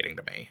fascinating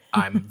to me.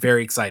 I'm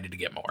very excited to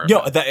get more.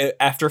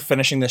 After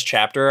finishing this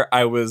chapter,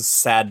 I was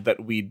sad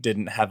that we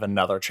didn't have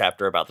another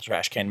chapter about the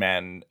Trash Can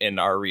Man in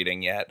our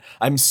reading yet.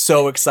 I'm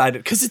so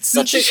excited because it's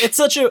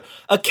such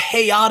a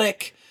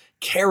chaotic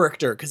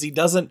character because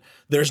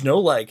there's no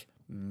like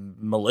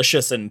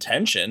malicious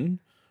intention,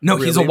 No,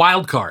 he's a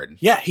wild card.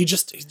 Yeah, he's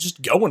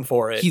just going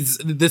for it.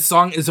 This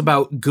song is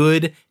about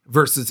good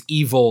versus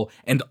evil,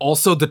 and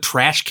also the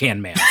trash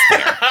can man's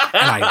there,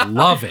 and I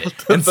love it.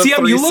 And The CM,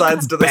 three you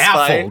sides to look this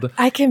baffled.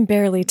 I can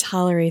barely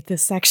tolerate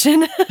this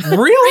section.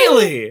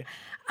 Really?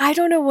 I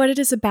don't know what it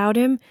is about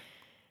him.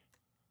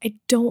 I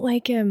don't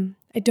like him.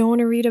 I don't want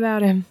to read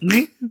about him.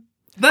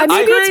 That's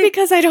Maybe it's great.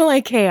 because I don't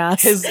like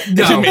chaos.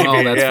 No, Maybe,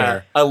 oh, that's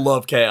fair. I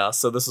love chaos,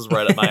 so this is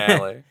right up my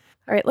alley.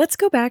 All right, let's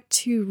go back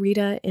to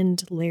Rita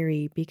and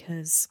Larry,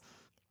 because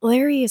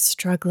Larry is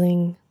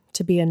struggling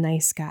to be a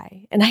nice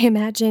guy. And I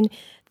imagine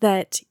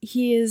that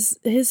his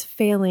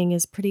failing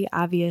is pretty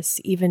obvious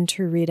even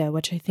to Rita,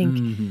 which I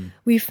think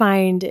we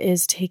find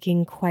is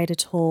taking quite a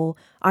toll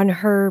on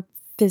her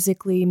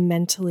physically,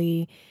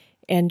 mentally,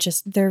 and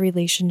just their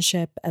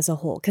relationship as a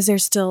whole. Because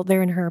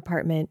they're in her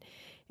apartment,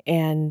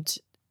 and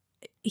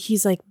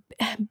he's like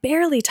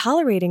barely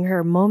tolerating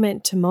her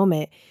moment to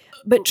moment,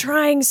 but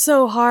trying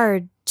so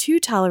hard to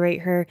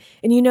tolerate her.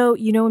 And you know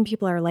when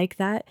people are like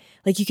that,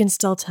 like you can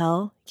still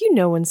tell,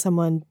 when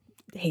someone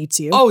hates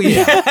you. Oh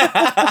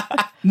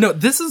yeah. No,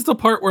 this is the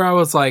part where I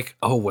was like,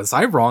 oh, was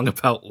I wrong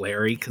about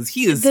Larry? Because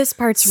he is This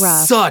part's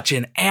rough. such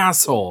an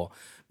asshole.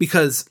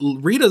 Because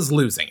Rita's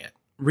losing it.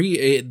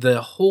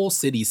 The whole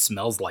city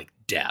smells like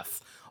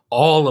death.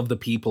 All of the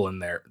people in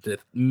there, the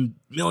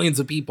millions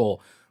of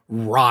people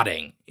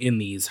rotting in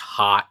these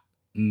hot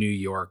New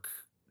York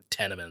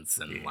tenements,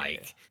 and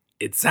like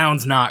it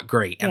sounds not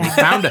great. And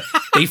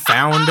they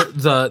found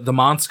the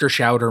monster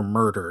shouter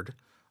murdered,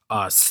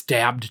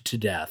 stabbed to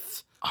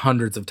death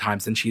hundreds of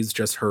times, and she's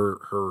just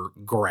her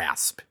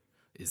grasp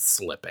is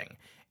slipping,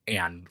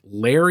 and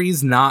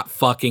Larry's not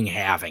fucking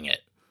having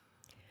it.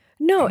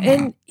 No,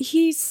 and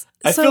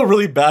I feel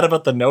really bad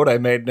about the note I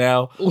made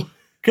now.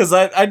 Because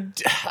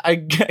I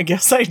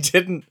guess I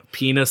didn't.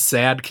 Penis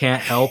sad,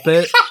 can't help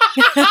it.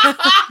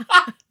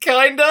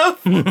 Kind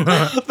of.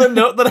 The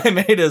note that I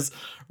made is,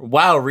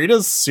 wow,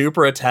 Rita's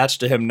super attached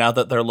to him now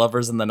that they're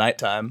lovers in the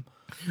nighttime.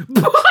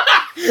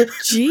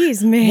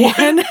 Jeez,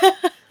 man.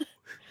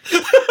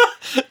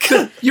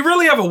 You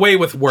really have a way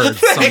with words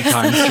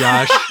sometimes,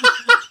 Josh.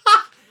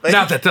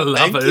 Now that they're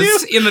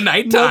lovers in the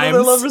night Now that times.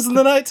 they're lovers in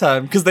the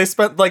nighttime. Because they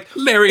spent like...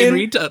 Larry and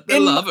Rita, they're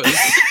lovers.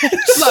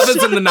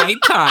 Lovers in the night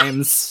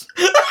times.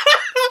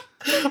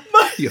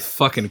 You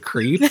fucking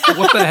creep.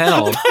 What the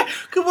hell?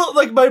 Well,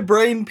 like my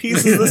brain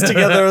pieces this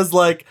together as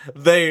like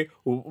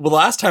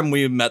last time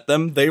we met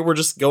them, they were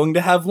just going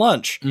to have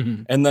lunch.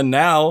 Mm-hmm. And then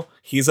now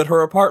he's at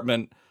her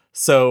apartment.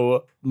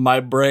 So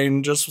my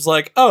brain just was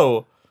like,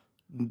 oh,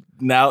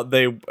 now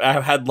they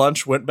had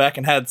lunch, went back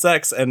and had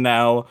sex, and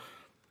now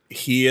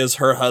he is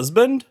her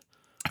husband.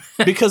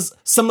 Because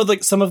some of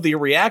the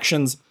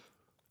reactions,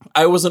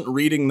 I wasn't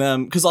reading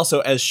them, because also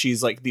as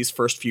she's like these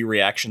first few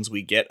reactions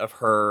we get of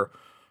her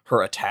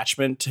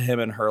attachment to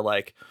him and her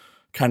like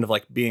kind of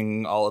like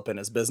being all up in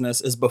his business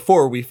is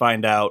before we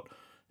find out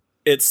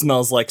it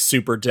smells like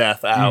super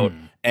death out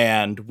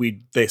and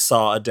they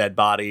saw a dead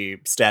body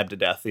stabbed to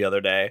death the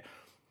other day.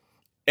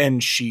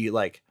 And she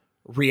like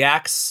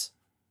reacts,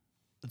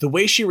 the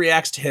way she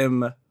reacts to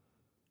him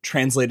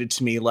translated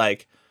to me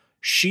like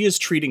she is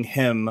treating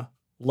him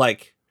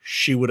like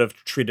she would have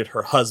treated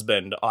her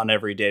husband on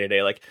every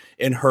day-to-day. Like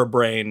in her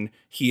brain,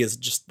 he is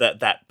just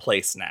that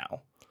place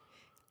now.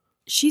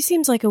 She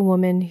seems like a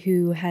woman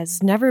who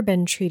has never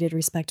been treated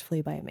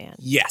respectfully by a man.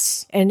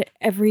 Yes. And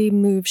every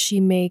move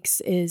she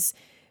makes is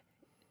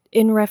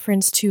in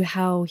reference to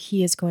how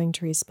he is going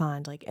to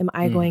respond. Like, am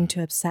I going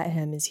to upset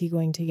him? Is he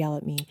going to yell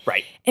at me?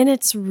 Right. And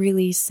it's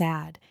really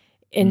sad.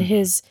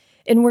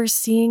 And we're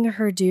seeing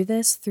her do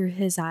this through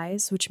his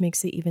eyes, which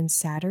makes it even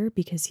sadder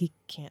because he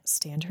can't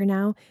stand her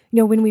now.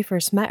 When we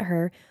first met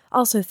her,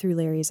 also through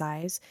Larry's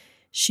eyes,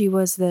 she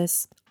was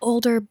this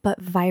older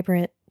but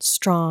vibrant,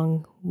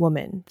 strong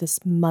woman,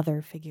 this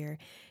mother figure.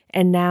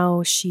 And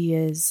now she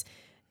is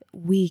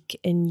weak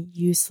and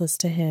useless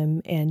to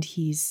him. And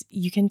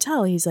you can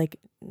tell he's like,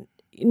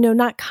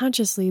 not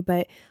consciously,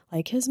 but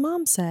like his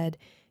mom said,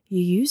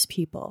 you use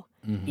people.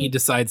 Mm-hmm. He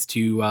decides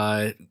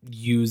to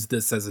use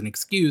this as an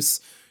excuse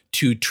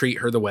to treat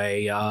her the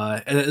way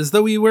as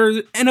though he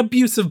were an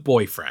abusive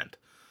boyfriend,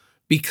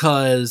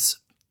 because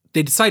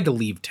they decide to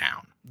leave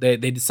town. They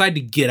decide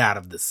to get out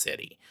of the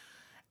city,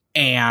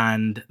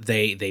 and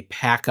they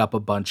pack up a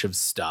bunch of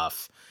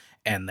stuff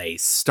and they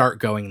start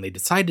going. They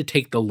decide to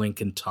take the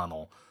Lincoln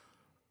Tunnel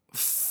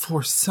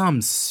for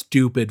some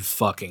stupid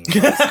fucking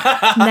reason.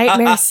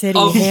 Nightmare City.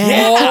 Of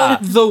man. all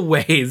the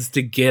ways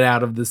to get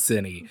out of the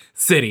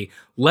city,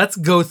 let's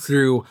go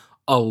through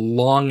a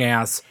long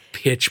ass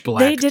pitch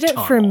black They did it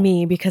tunnel. for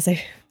me because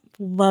I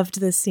loved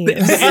this scene. It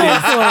was so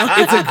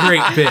cool. It's a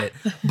great bit.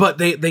 But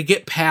they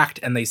get packed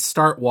and they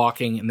start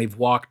walking, and they've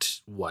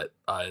walked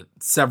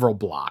several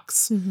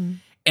blocks. Mm-hmm.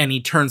 And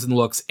he turns and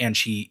looks, and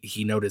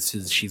he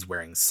notices she's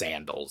wearing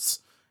sandals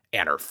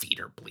and her feet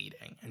are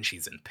bleeding and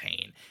she's in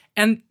pain.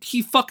 And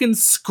he fucking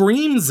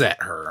screams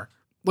at her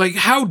Like,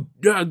 how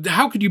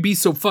could you be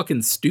so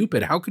fucking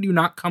stupid? How could you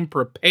not come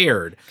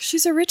prepared?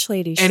 She's a rich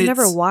lady. And She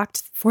never it's-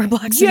 walked 4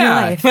 blocks in her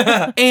life.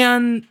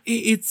 And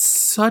it's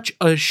such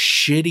a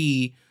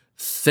shitty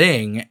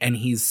thing, and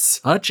he's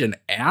such an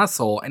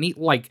asshole. And he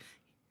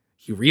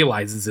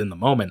realizes in the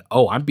moment,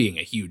 oh, I'm being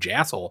a huge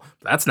asshole.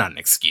 That's not an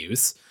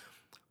excuse.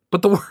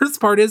 But the worst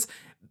part is,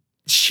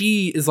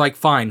 she is like,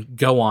 fine,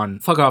 go on.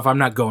 Fuck off. I'm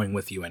not going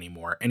with you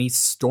anymore. And he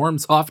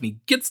storms off, and he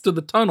gets to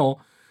the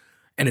tunnel,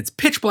 and it's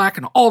pitch black,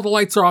 and all the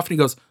lights are off, and he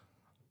goes,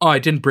 oh, I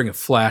didn't bring a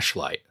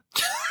flashlight.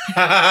 You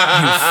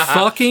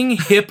fucking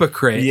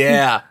hypocrite.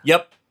 Yeah.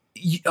 Yep.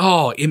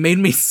 Oh, it made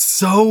me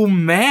so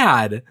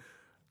mad.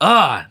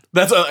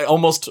 That's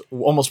almost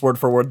word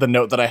for word the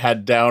note that I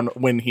had down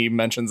when he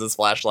mentions his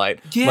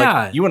flashlight. Yeah.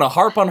 Like, you want to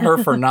harp on her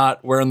for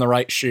not wearing the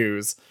right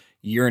shoes.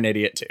 You're an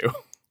idiot too.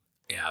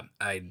 Yeah,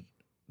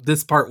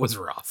 this part was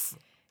rough.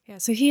 Yeah,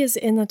 so he is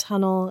in the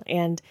tunnel,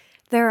 and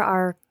there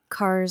are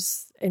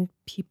cars and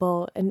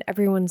people, and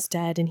everyone's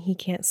dead, and he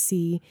can't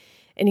see,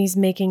 and he's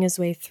making his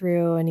way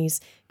through, and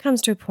he's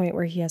comes to a point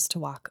where he has to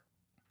walk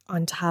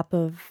on top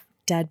of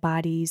dead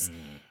bodies,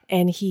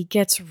 and he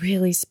gets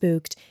really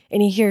spooked,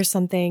 and he hears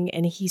something,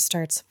 and he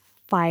starts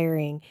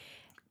firing.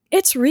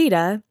 It's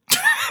Rita.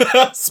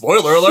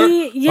 Spoiler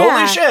alert.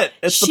 Holy shit.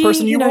 It's the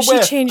person you were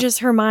with. She changes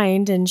her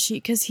mind, and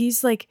because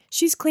he's like,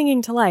 she's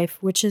clinging to life,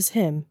 which is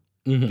him.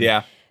 Mm-hmm.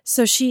 Yeah.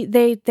 So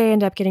they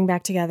end up getting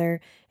back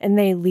together, and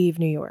they leave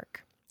New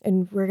York.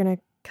 And we're going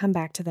to come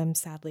back to them,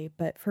 sadly.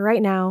 But for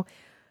right now,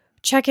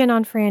 check in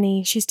on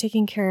Franny. She's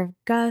taking care of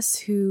Gus,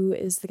 who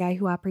is the guy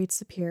who operates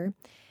the pier.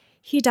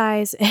 He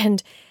dies,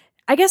 and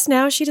I guess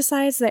now she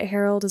decides that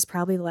Harold is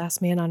probably the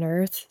last man on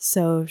Earth,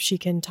 so she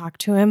can talk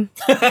to him.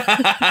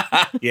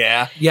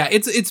 Yeah. Yeah,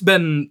 it's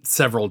been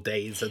several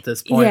days at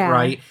this point, Yeah.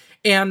 right?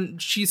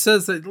 And she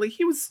says that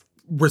he was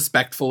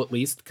respectful, at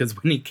least, because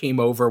when he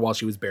came over while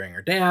she was burying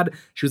her dad,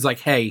 she was like,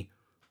 hey,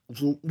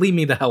 leave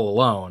me the hell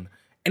alone.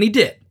 And he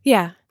did.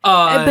 Yeah.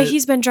 But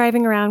he's been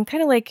driving around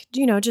kind of like,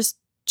 just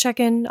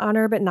checking on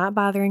her, but not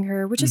bothering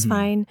her, which is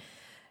fine.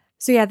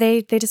 So yeah,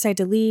 they decide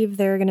to leave.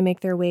 They're going to make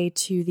their way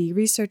to the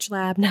research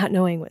lab, not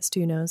knowing what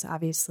Stu knows,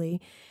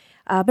 obviously.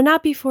 But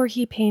not before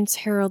he paints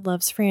Harold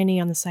Loves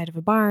Franny on the side of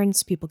a barn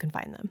so people can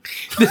find them.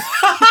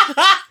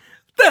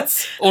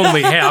 That's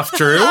only half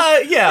true.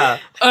 Yeah.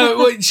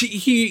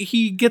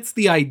 He gets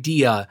the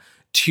idea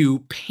to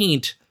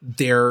paint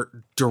their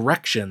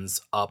directions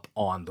up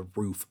on the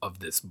roof of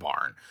this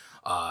barn.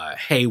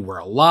 Hey, we're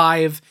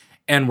alive,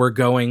 and we're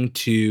going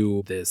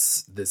to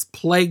this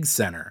plague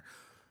center.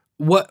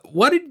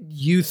 What did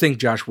you think,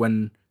 Josh,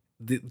 when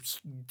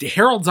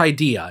Harold's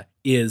idea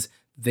is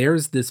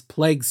there's this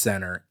plague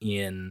center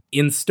in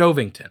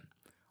Stovington,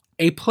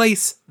 a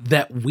place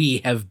that we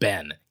have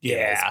been in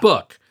this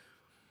book?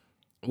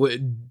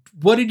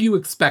 What did you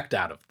expect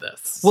out of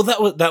this? Well,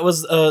 that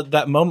was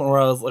that moment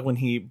where I was like, when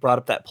he brought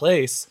up that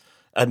place,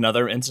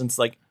 another instance,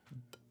 like,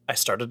 I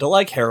started to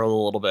like Harold a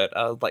little bit.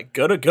 I was like,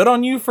 good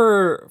on you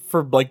for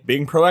like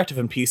being proactive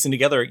and piecing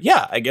together.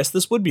 Yeah, I guess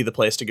this would be the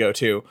place to go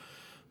to.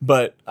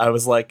 But I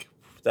was like,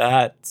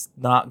 that's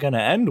not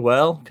gonna end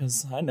well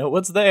because I know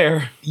what's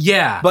there.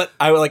 Yeah, but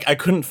I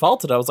couldn't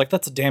fault it. I was like,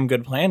 that's a damn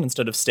good plan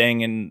instead of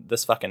staying in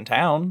this fucking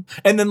town.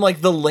 And then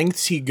like the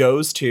lengths he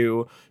goes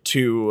to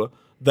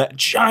that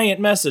giant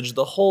message,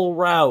 the whole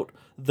route,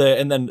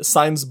 and then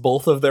signs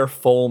both of their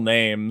full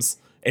names,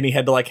 and he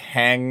had to like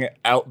hang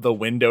out the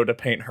window to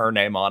paint her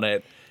name on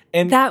it.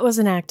 And that was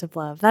an act of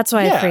love. That's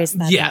why I phrased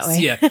that that way.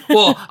 Yeah.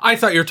 Well, I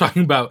thought you were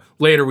talking about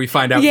later we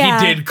find out he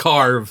did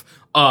carve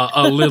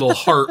a little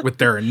heart with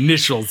their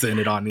initials in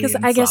it on the inside.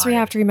 Because I guess we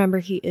have to remember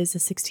he is a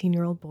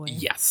 16-year-old boy.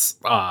 Yes,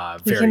 We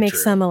very can make true.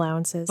 some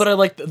allowances. But I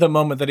like the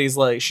moment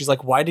that she's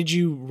like, why did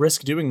you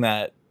risk doing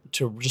that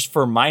to just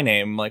for my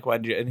name? Like, why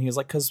did you? And he's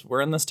like, because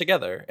we're in this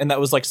together. And that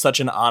was like such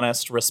an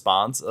honest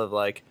response of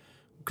like,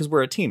 because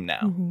we're a team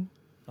now. Mm-hmm.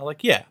 I'm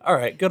like, yeah, all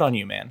right, good on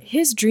you, man.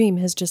 His dream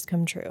has just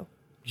come true.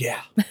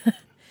 Yeah.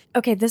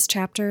 Okay, this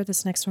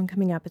next one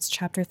coming up, it's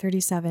chapter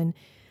 37.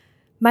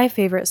 My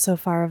favorite so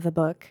far of the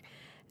book.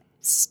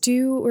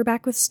 We're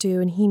back with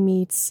Stu, and he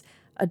meets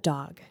a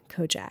dog,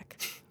 Kojak.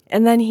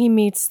 And then he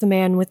meets the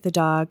man with the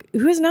dog,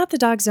 who is not the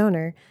dog's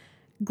owner,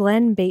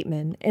 Glenn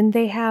Bateman. And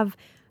they have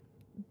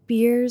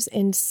beers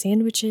and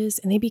sandwiches,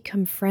 and they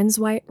become friends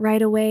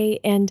right away.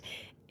 And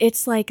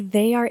it's like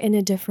they are in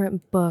a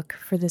different book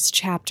for this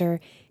chapter,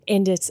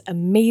 and it's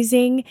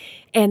amazing.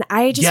 And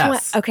I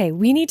just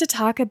we need to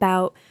talk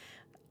about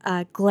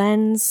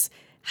Glenn's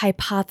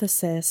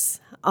hypothesis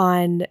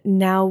on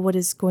now what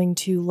is going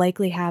to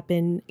likely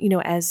happen,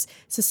 as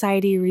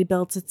society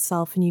rebuilds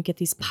itself and you get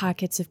these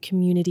pockets of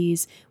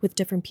communities with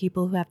different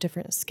people who have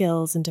different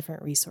skills and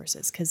different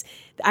resources. Because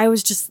I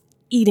was just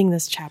eating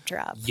this chapter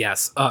up.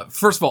 Yes.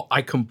 First of all,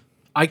 I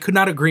could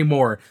not agree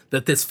more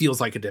that this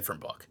feels like a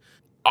different book.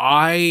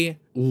 I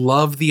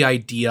love the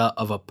idea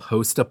of a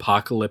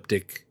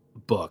post-apocalyptic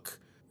book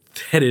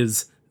that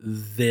is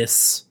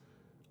this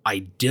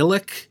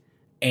idyllic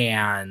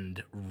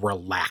and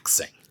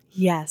relaxing.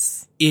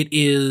 Yes. It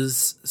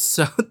is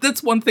so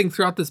that's one thing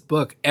throughout this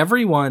book.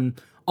 Everyone,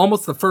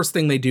 almost the first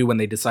thing they do when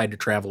they decide to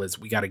travel is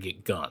we got to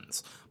get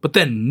guns. But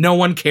then no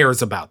one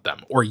cares about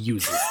them or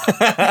uses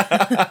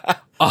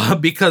them.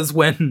 Because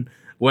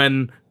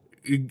when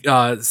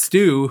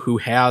Stu, who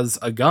has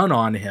a gun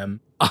on him,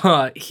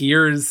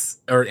 hears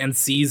and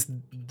sees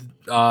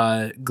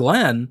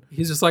Glenn,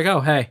 he's just like,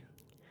 oh, hey.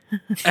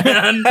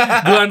 And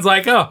Glenn's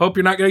like, oh, hope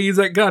you're not going to use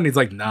that gun. He's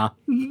like, nah,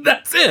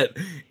 that's it.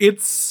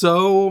 It's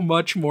so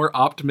much more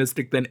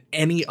optimistic than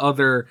any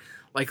other,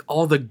 like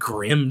all the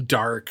grim,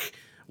 dark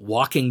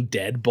Walking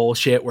Dead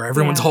bullshit where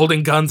everyone's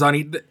holding guns on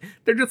each.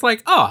 They're just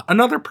like, oh,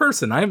 another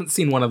person. I haven't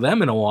seen one of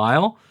them in a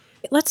while.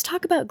 Let's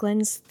talk about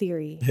Glenn's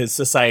theory. His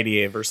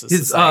Society A versus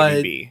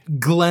Society B.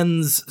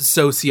 Glenn's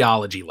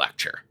sociology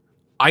lecture.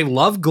 I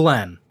love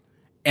Glenn,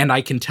 and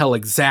I can tell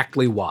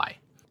exactly why.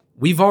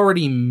 We've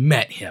already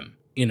met him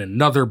in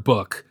another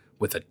book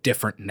with a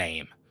different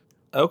name.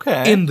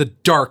 Okay. In the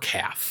Dark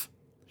Half.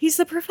 He's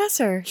the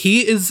professor.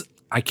 He is...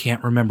 I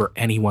can't remember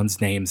anyone's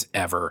names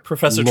ever.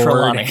 Professor Lord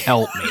Trelawney.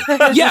 help me.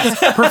 Yes,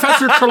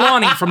 Professor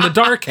Trelawney from the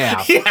Dark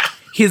Half. Yeah.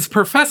 His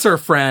professor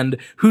friend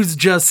who's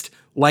just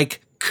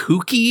like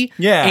kooky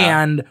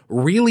and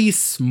really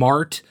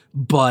smart,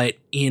 but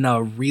in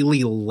a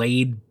really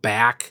laid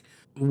back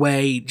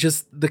way.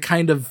 Just the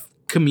kind of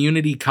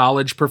community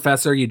college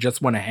professor you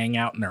just want to hang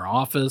out in their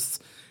office.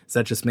 Is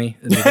that just me?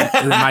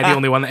 Am I the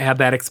only one that had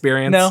that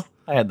experience? No,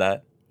 I had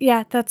that.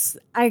 Yeah,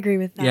 I agree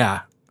with that.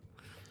 Yeah.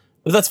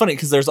 But that's funny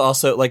because there's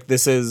also, like,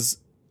 this is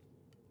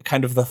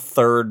kind of the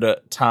third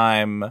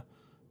time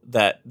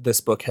that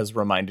this book has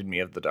reminded me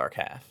of the Dark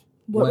Half.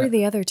 What were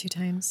the other two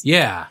times?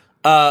 Yeah.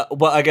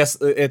 Well, I guess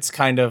it's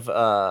kind of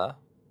a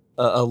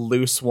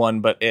loose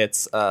one, but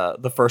it's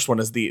the first one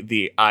is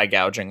the eye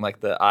gouging, like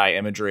the eye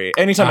imagery.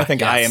 Anytime I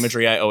think eye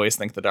imagery, I always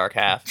think the Dark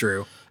Half.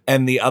 True.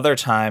 And the other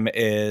time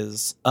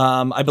is,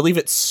 I believe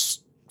it's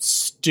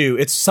Stu.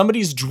 It's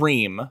somebody's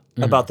dream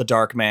about the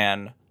Dark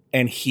Man,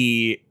 and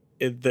he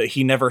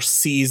never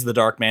sees the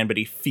Dark Man, but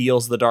he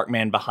feels the Dark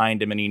Man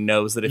behind him, and he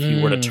knows that if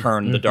he were to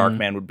turn, the Dark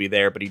Man would be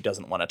there, but he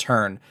doesn't want to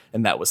turn.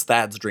 And that was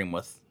Thad's dream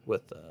with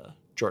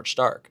George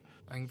Stark.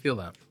 I can feel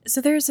that. So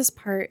there's this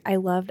part I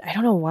loved. I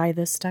don't know why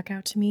this stuck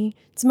out to me.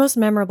 It's the most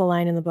memorable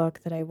line in the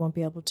book that I won't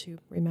be able to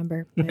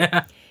remember.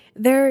 But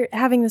they're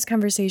having this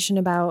conversation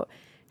about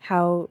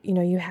how,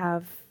 you'll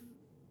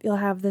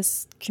have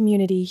this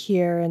community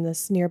here and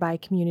this nearby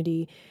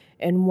community,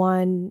 and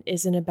one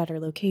is in a better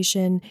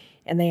location,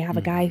 and they have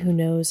a guy who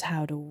knows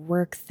how to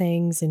work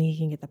things and he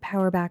can get the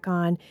power back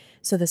on.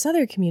 So this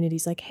other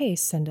community's like, hey,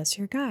 send us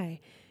your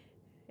guy.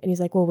 And he's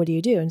like, well, what do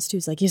you do? And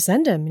Stu's like, you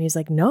send him. And he's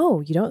like,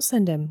 no, you don't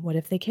send him. What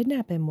if they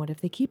kidnap him? What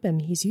if they keep him?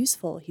 He's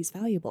useful. He's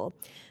valuable.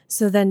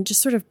 So then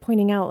just sort of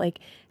pointing out, like,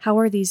 how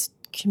are these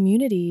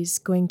communities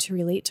going to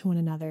relate to one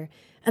another?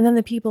 And then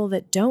the people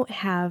that don't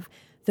have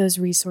those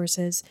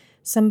resources,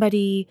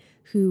 somebody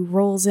who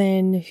rolls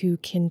in, who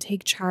can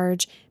take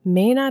charge,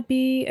 may not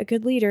be a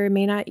good leader,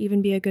 may not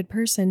even be a good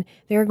person.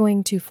 They're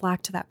going to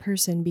flock to that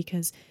person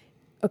because,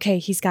 okay,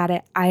 he's got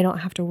it. I don't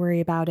have to worry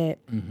about it.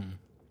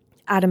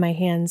 Out of my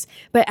hands.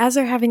 But as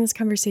they're having this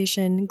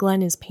conversation,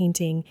 Glenn is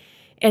painting,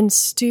 and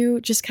Stu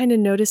just kind of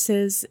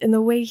notices, and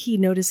the way he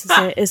notices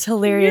it is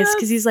hilarious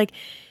because he's like,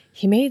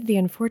 he made the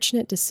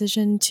unfortunate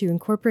decision to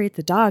incorporate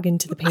the dog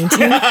into the painting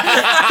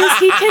because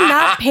he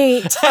cannot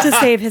paint to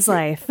save his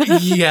life.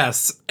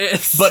 Yes.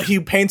 But he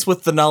paints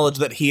with the knowledge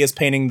that he is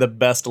painting the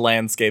best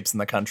landscapes in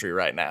the country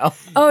right now.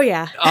 Oh,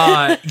 yeah.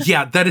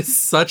 Yeah, that is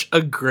such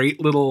a great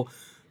little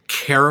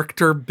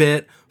character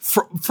bit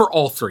for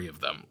all three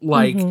of them.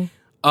 Like,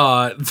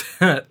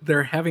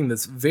 they're having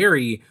this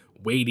very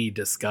weighty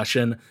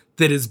discussion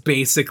that is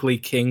basically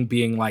King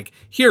being like,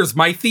 here's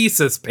my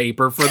thesis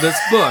paper for this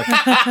book,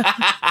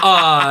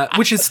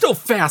 which is still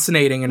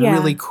fascinating and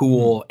really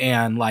cool.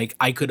 And like,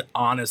 I could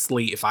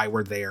honestly, if I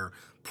were there,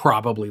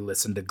 probably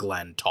listen to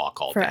Glenn talk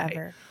all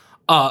Forever.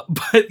 day.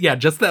 But yeah,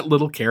 just that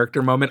little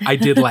character moment. I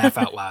did laugh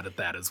out loud at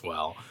that as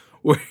well.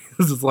 Where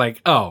it's just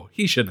like, oh,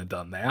 he shouldn't have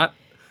done that.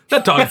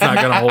 That dog's not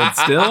going to hold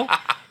still.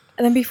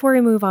 And then before we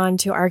move on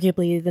to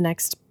arguably the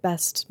next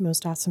best,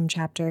 most awesome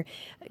chapter,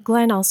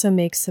 Glenn also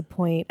makes a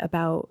point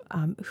about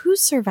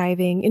who's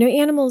surviving,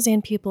 animals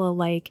and people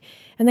alike.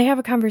 And they have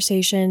a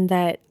conversation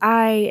that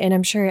and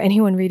I'm sure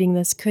anyone reading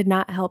this could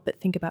not help but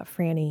think about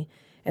Franny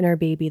and her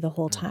baby the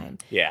whole time.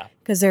 Yeah.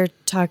 Because they're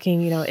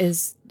talking,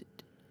 is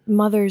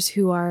mothers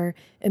who are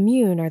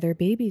immune, are their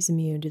babies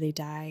immune? Do they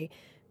die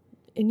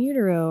in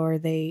utero? Are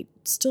they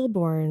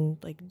stillborn?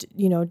 Like,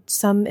 in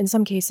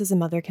some cases a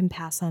mother can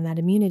pass on that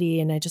immunity.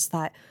 And I just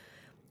thought,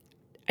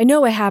 I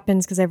know what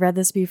happens because I've read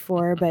this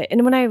before,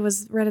 and when I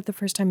read it the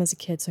first time as a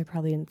kid, so I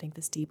probably didn't think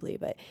this deeply,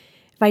 but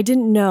if I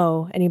didn't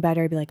know any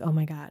better, I'd be like, oh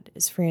my God,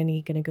 is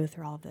Franny going to go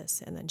through all of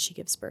this? And then she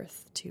gives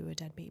birth to a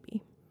dead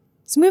baby.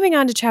 So moving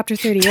on to chapter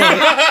 38.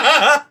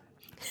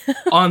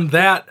 On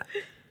that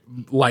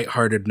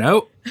lighthearted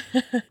note.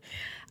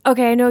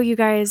 Okay, I know you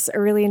guys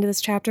are really into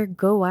this chapter.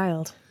 Go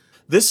wild.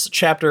 This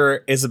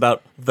chapter is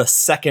about the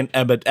second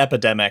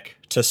epidemic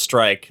to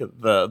strike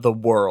the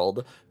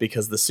world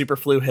because the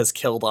superflu has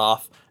killed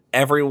off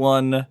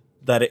everyone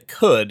that it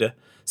could.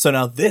 So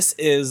now this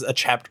is a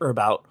chapter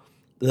about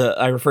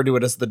I refer to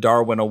it as the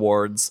Darwin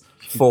Awards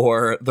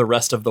for the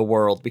rest of the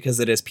world,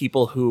 because it is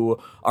people who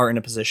are in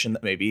a position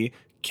that maybe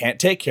can't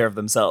take care of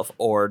themselves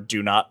or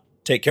do not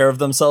take care of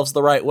themselves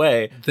the right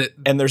way,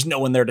 and there's no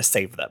one there to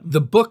save them.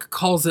 The book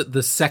calls it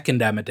the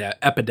second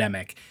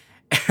epidemic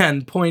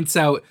and points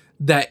out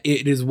that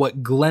it is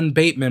what Glenn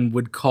Bateman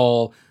would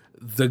call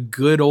the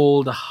good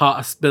old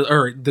hospital,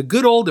 or the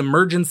good old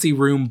emergency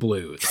room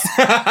blues,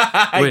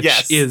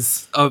 which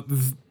is a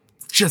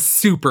just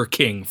super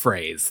king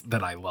phrase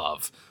that I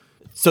love.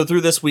 So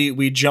through this,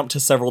 we jump to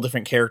several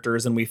different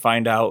characters, and we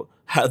find out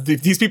how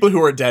these people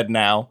who are dead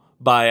now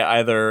by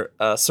either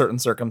a certain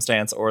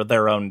circumstance or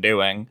their own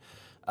doing.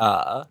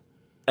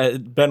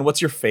 Ben,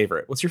 what's your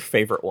favorite? What's your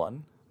favorite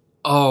one?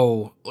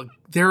 Oh,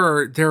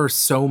 there are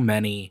so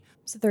many.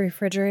 Is it the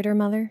refrigerator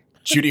mother?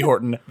 Judy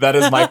Horton. That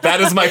is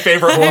my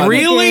favorite one.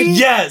 Really?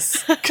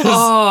 Yes.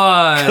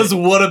 Because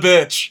what a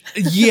bitch.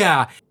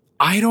 Yeah.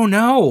 I don't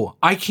know.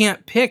 I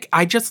can't pick.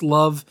 I just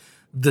love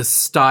the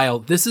style.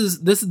 This is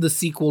the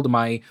sequel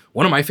to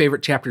one of my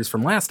favorite chapters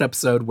from last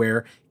episode,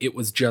 where it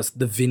was just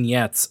the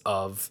vignettes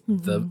of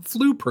the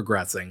flu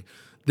progressing.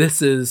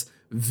 This is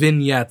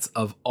vignettes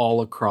of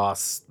all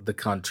across the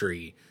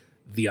country,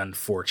 the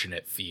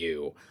unfortunate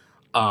few.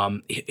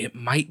 It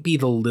might be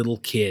the little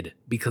kid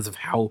because of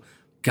how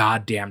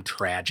goddamn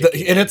tragic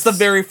and it's the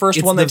very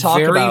first one they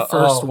talk about.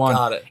 First one.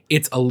 Got it.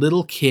 It's a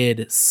little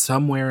kid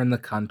somewhere in the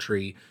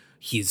country.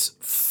 He's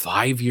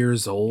 5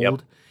 years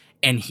old,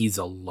 and he's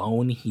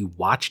alone. He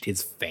watched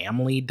his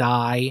family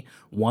die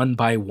one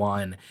by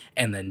one,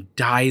 and then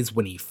dies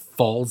when he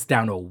falls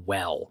down a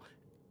well,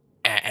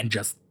 and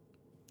just,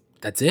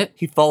 that's it.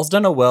 He falls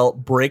down a well,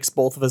 breaks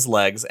both of his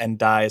legs, and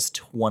dies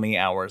 20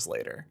 hours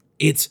later.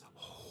 It's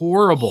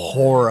horrible.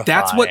 Horrifying.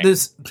 That's what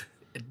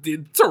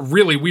it's a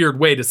really weird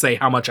way to say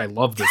how much I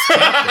love this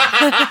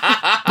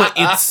chapter. But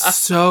it's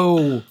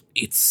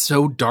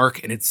so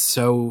dark, and it's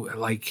so,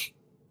 like,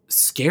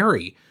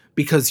 scary,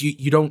 because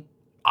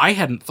I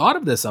hadn't thought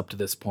of this up to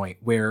this point,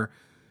 where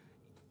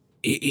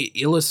it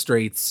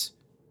illustrates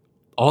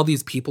all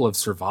these people have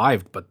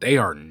survived, but they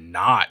are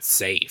not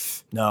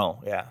safe. No,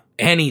 yeah.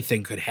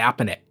 Anything could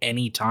happen at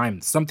any time.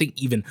 Something,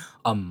 even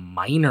a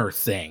minor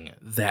thing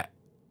that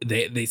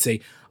they say,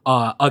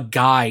 a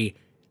guy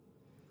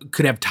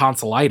could have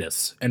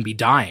tonsillitis and be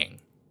dying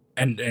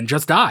and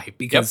just die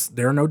because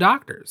there are no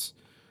doctors.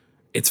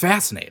 It's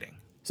fascinating.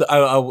 So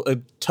I'll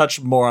touch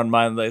more on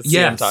mine that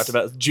Sam talked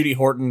about. Judy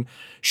Horton,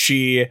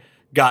 she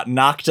got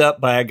knocked up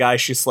by a guy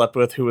she slept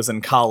with who was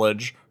in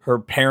college. Her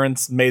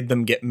parents made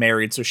them get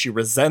married, so she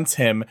resents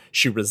him.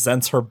 She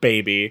resents her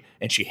baby,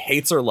 and she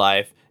hates her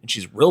life, and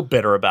she's real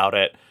bitter about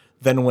it.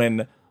 Then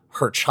when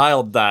her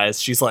child dies,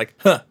 she's like,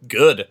 huh,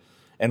 good.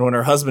 And when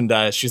her husband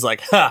dies, she's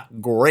like, ha,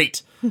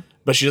 great.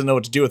 But she doesn't know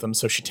what to do with him,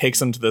 so she takes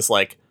him to this,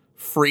 like,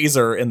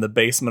 freezer in the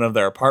basement of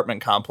their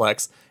apartment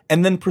complex,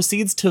 and then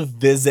proceeds to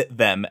visit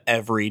them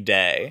every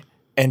day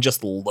and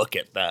just look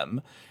at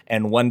them.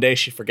 And one day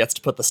she forgets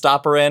to put the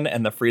stopper in,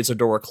 and the freezer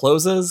door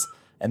closes,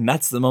 and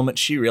that's the moment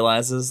she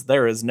realizes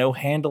there is no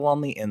handle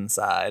on the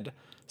inside.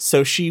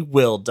 So she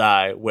will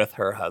die with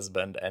her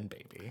husband and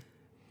baby.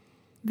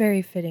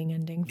 Very fitting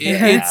ending. For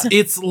her.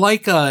 It's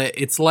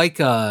like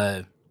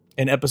a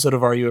an episode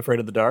of Are You Afraid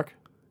of the Dark?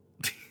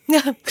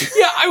 Yeah,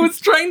 I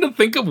was trying to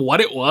think of what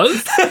it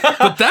was,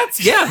 but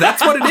that's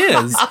what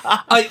it is.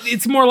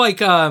 It's more like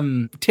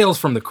Tales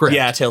from the Crypt.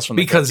 Yeah, Tales from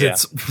the Crypt. Because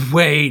it's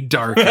way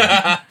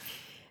darker.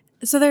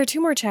 So there are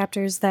two more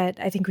chapters that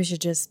I think we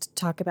should just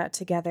talk about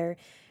together.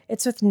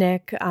 It's with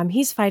Nick.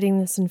 He's fighting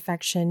this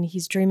infection.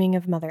 He's dreaming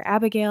of Mother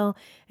Abigail,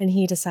 and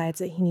he decides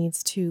that he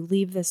needs to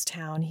leave this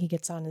town. He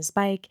gets on his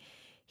bike.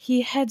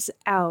 He heads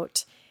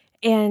out,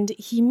 and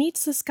he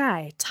meets this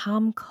guy,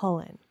 Tom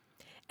Cullen.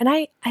 And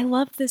I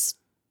love this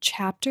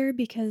chapter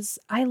because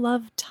I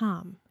love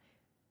Tom.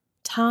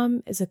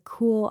 Tom is a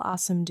cool,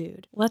 awesome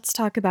dude. Let's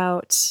talk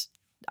about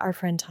our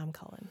friend Tom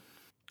Cullen.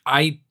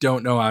 I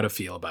don't know how to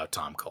feel about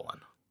Tom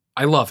Cullen.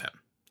 I love him.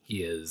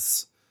 He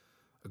is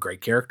a great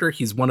character.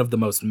 He's one of the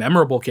most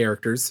memorable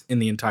characters in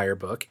the entire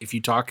book. If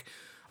you talk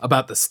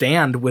about The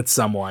Stand with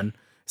someone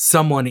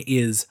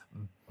is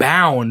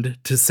bound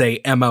to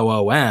say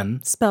M-O-O-N.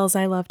 Spells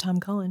I love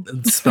Tom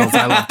Cullen. Spells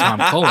I love Tom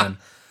Cullen.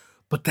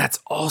 But that's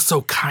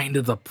also kind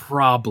of the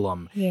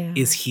problem,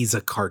 is he's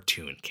a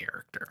cartoon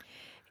character.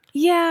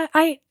 Yeah,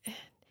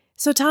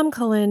 so Tom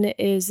Cullen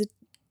is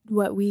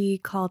what we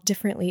call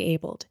differently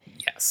abled.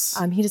 Yes.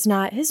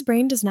 His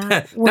brain does not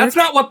work. That's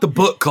not what the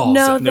book calls him.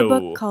 No, the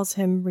book calls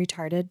him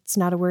retarded. It's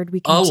not a word we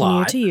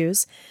continue to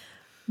use.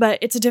 But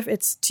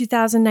it's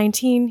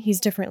 2019, he's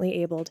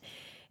differently abled.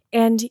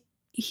 And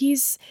he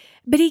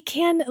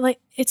can, like,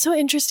 it's so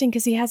interesting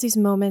because he has these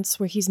moments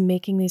where he's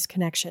making these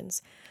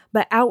connections.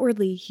 But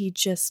outwardly, he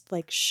just,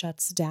 like,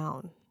 shuts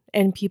down.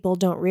 And people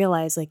don't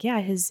realize, like,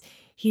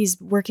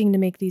 he's working to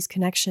make these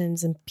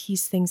connections and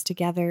piece things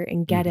together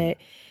and get it.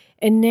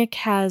 And Nick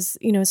has,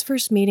 his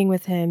first meeting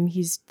with him.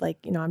 He's like,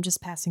 I'm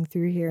just passing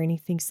through here. And he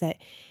thinks that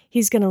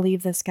he's going to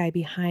leave this guy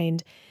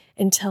behind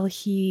until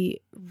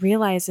he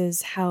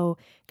realizes how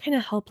kind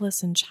of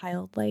helpless and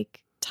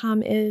childlike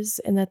Tom is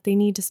and that they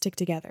need to stick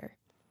together.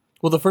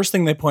 Well, the first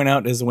thing they point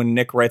out is when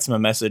Nick writes him a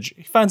message,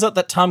 he finds out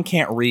that Tom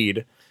can't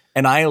read.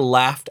 And I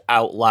laughed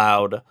out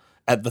loud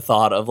at the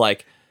thought of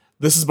like,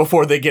 this is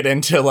before they get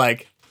into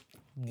about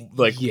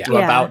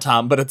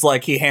Tom, but it's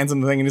like he hands him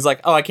the thing and he's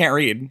like, oh, I can't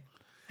read.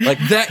 Like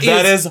that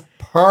is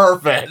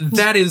perfect.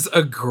 That is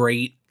a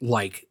great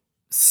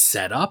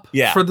setup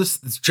for this,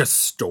 just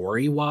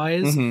story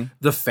wise.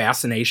 The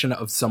fascination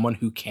of someone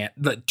who can't,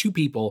 the two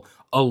people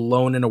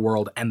alone in a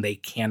world and they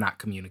cannot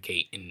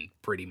communicate in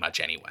pretty much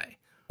any way.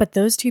 But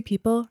those two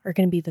people are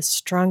going to be the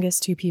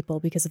strongest two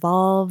people because of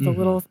all the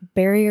little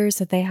barriers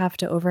that they have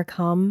to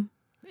overcome.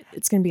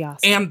 It's going to be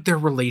awesome. And their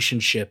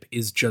relationship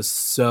is just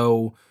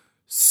so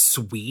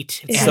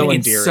sweet. It's so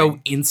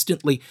endearing. It's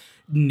so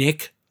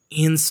Nick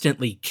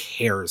instantly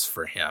cares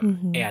for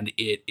him. And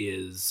it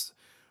is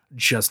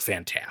just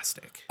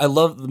fantastic. I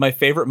love my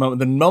favorite moment.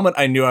 The moment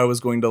I knew I was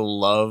going to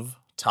love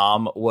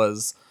Tom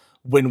was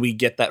when we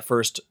get that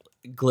first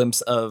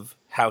glimpse of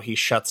how he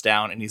shuts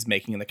down and he's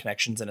making the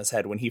connections in his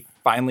head when he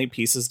finally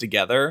pieces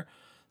together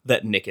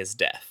that Nick is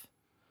deaf.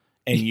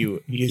 And you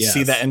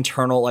see that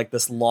internal,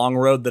 this long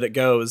road that it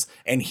goes,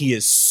 and he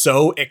is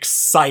so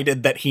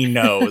excited that he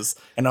knows.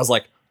 And I was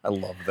like, I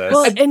love this.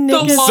 Well, and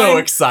Nick is so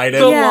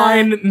excited. The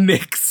line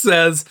Nick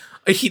says,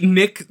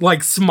 Nick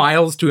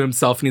smiles to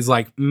himself and he's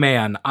like,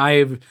 man,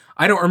 I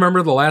don't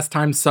remember the last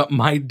time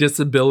my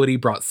disability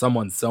brought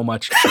someone so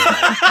much joy.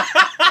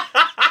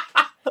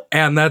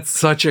 And that's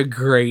such a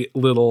great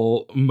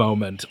little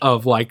moment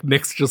of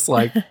Nick's just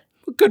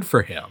good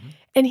for him.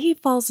 And Nick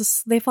falls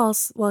asleep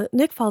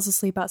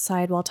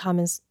outside while Tom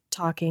is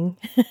talking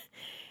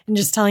and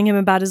just telling him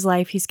about his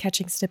life. He's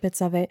catching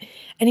snippets of it.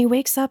 And he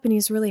wakes up and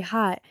he's really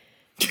hot.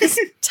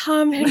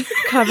 Tom had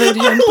covered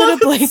him, put a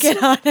blanket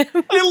on him.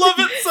 I love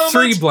it so much.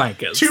 3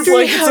 blankets. 2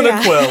 blankets and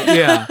a quilt.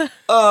 Yeah.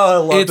 Oh, I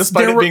love it,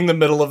 despite it being the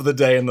middle of the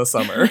day in the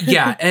summer.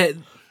 Yeah.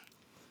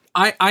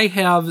 I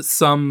have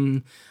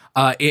some...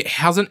 it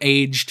hasn't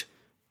aged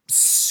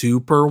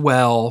super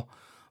well,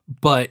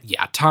 but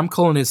yeah, Tom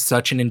Cullen is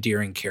such an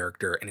endearing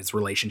character, and his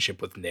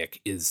relationship with Nick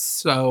is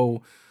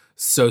so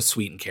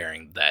sweet and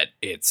caring that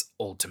it's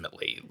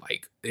ultimately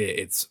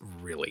it's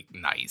really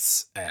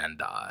nice,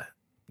 and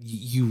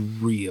you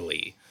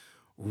really,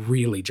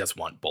 really just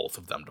want both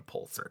of them to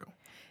pull through.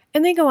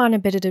 And they go on a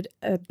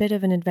bit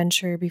of an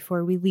adventure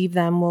before we leave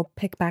them. We'll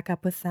pick back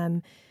up with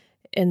them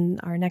in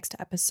our next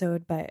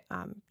episode, but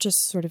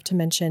just sort of to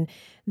mention,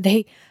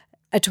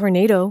 a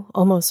tornado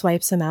almost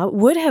wipes him out.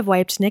 Would have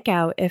wiped Nick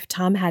out if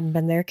Tom hadn't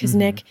been there, because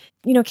Nick,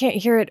 can't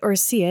hear it or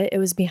see it. It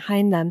was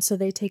behind them, so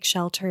they take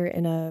shelter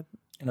in a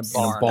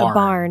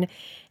barn.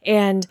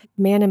 And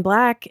Man in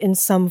Black, in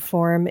some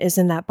form, is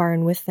in that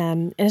barn with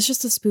them, and it's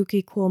just a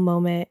spooky, cool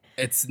moment.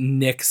 It's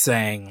Nick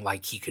saying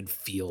he could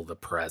feel the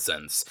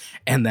presence,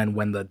 and then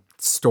when the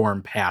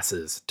storm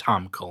passes,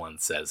 Tom Cullen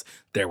says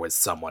there was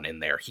someone in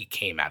there. He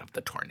came out of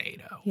the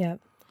tornado. Yep.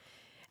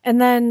 And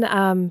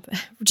then,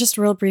 just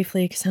real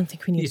briefly, because I don't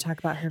think we need to talk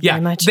about her very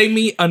much. They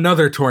meet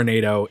another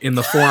tornado in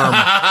the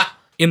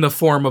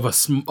form of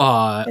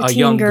a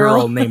young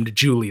girl named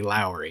Julie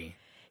Lowry.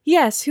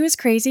 Yes, who is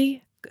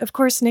crazy. Of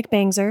course, Nick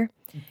bangs her.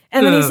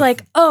 And then he's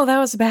like, oh, that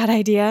was a bad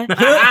idea.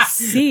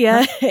 See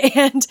ya.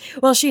 And,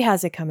 well, she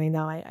has it coming,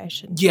 though. I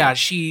shouldn't. Yeah,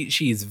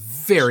 she's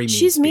very mean.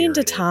 She's mean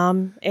to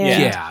Tom.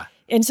 And,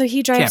 and so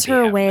he drives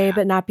her away,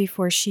 but not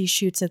before she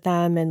shoots at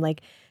them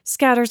and,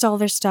 scatters all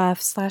their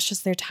stuff,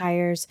 slashes their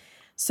tires.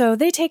 So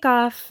they take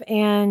off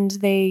and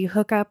they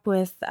hook up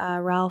with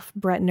Ralph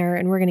Bretner,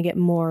 and we're going to get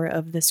more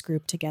of this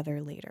group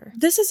together later.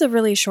 This is a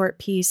really short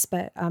piece,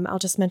 but I'll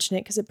just mention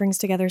it because it brings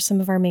together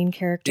some of our main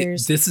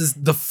characters. This is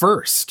the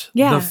first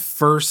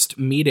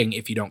meeting,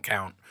 if you don't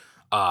count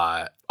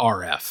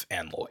RF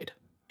and Lloyd.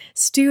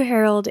 Stu,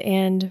 Harold,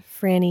 and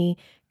Franny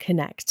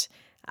connect.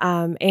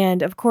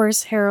 And of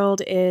course,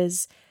 Harold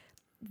is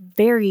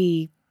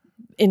very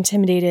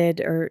intimidated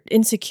or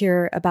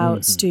insecure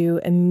about Stu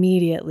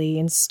immediately,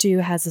 and Stu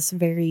has this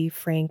very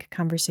frank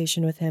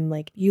conversation with him,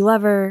 you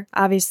love her,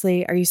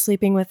 obviously. Are you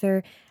sleeping with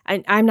her?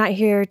 I'm not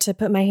here to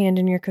put my hand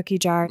in your cookie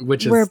jar,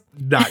 which is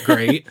not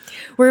great.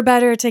 We're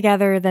better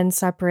together than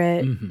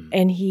separate.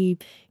 And he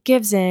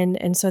gives in,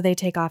 and so they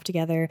take off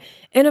together.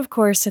 And of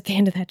course, at the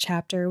end of that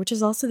chapter, which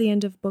is also the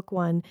end of book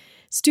 1,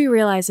 Stu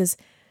realizes,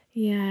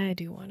 yeah, I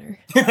do want her.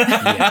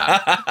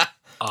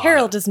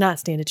 Harold does not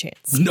stand a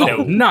chance.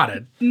 No,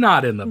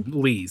 not in the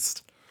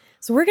least.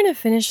 So we're going to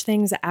finish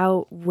things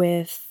out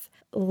with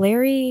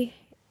Larry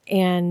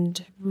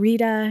and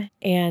Rita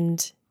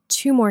and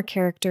 2 more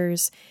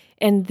characters.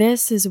 And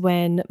this is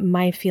when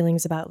my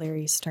feelings about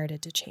Larry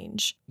started to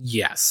change.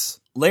 Yes.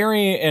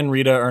 Larry and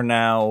Rita are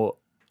now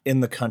in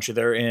the country.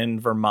 They're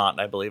in Vermont,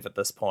 I believe, at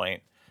this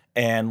point.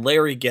 And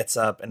Larry gets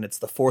up, and it's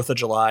the 4th of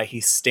July.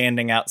 He's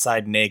standing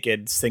outside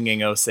naked,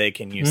 singing "Oh Say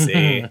Can You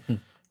See."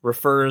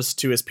 refers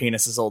to his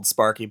penis as Old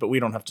Sparky, but we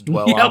don't have to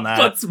dwell on that.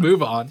 Let's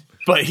move on.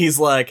 But he's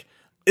like,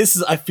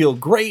 I feel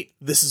great.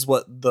 This is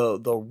what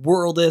the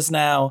world is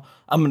now.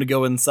 I'm going to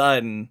go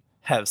inside and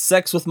have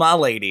sex with my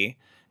lady.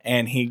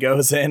 And he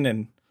goes in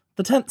and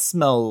the tent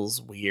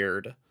smells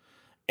weird.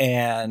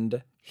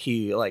 And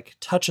he like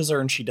touches her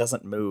and she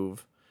doesn't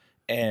move.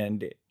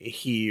 And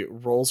he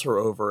rolls her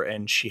over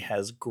and she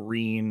has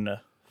green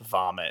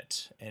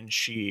vomit. And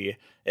she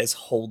is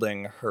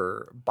holding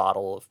her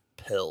bottle of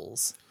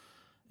pills.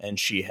 And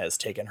she has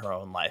taken her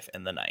own life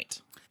in the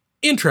night.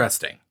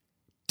 Interesting.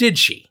 Did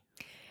she?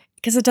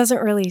 Because it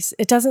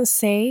doesn't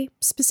say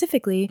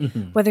specifically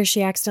whether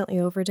she accidentally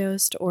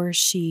overdosed or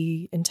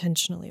she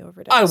intentionally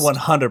overdosed. I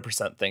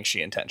 100% think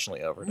she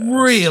intentionally overdosed.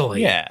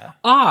 Really? Yeah.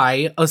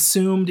 I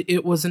assumed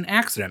it was an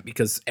accident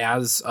because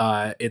as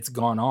it's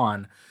gone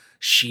on,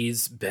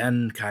 she's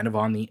been kind of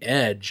on the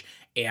edge,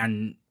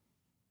 and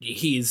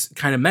he's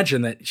kind of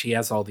mentioned that she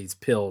has all these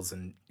pills,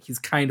 and he's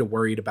kind of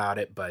worried about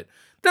it, but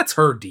that's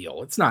her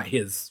deal. It's not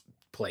his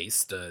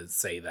place to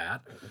say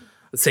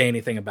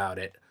anything about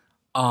it.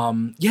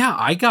 Yeah,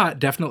 I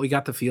definitely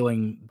got the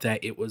feeling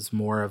that it was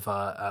more of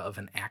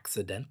an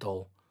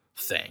accidental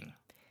thing.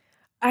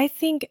 I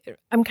think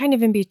I'm kind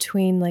of in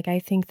between. Like, I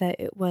think that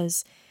it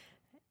was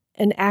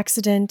an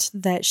accident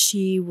that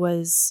she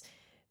was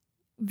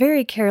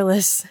very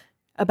careless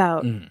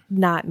about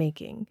not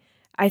making.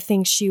 I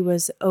think she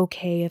was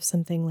okay if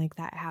something like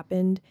that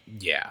happened.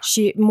 Yeah.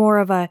 She more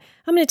of a,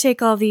 I'm going to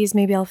take all these.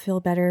 Maybe I'll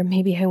feel better.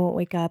 Maybe I won't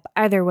wake up.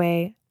 Either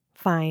way,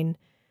 fine.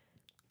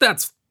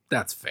 That's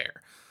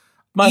fair.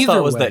 My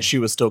thought was that she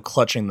was still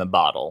clutching the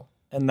bottle.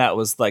 And that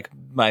was like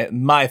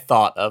my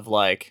thought of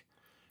like,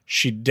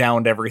 she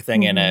downed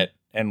everything in it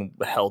and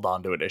held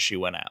onto it as she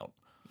went out.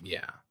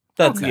 Yeah.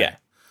 That's, okay. yeah.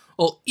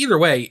 Well, either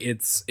way,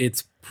 it's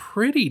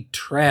pretty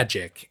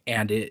tragic,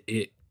 and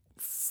it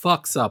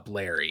fucks up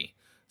Larry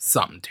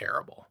something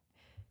terrible.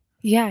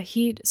 Yeah,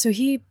 he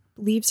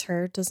leaves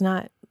her, does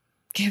not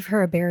give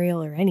her a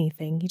burial or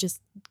anything. He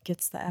just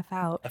gets the F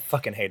out. I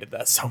fucking hated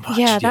that so much.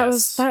 Yeah,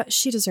 that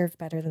she deserved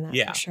better than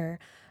that for sure.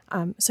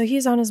 So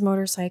he's on his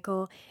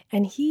motorcycle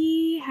and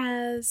he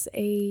has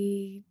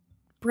a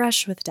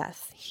brush with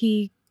death.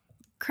 He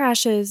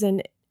crashes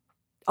and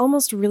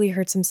almost really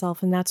hurts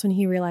himself, and that's when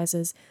he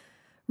realizes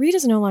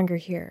Rita's no longer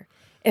here.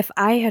 If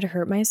I had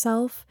hurt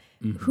myself,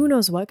 who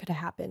knows what could have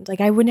happened?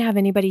 Like, I wouldn't have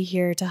anybody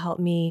here to help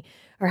me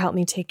or help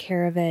me take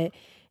care of it.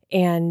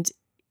 And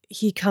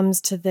he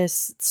comes to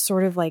this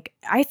sort of like,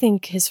 I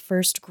think his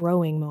first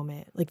growing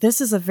moment. Like,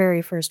 this is the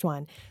very first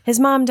one. His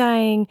mom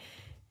dying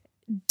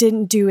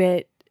didn't do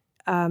it.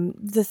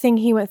 The thing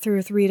he went through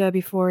with Rita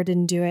before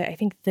didn't do it. I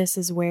think this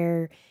is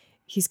where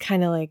he's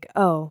kind of like,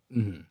 oh.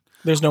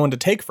 There's no one to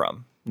take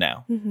from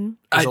now.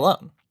 He's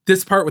alone.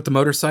 This part with the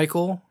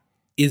motorcycle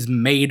is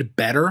made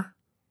better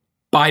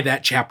by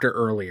that chapter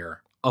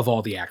earlier of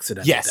all the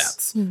accidental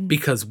deaths.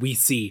 Because we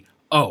see,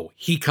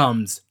 he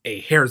comes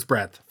a hair's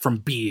breadth from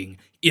being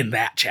in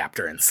that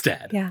chapter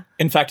instead. Yeah.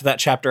 In fact, that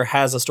chapter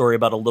has a story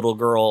about a little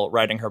girl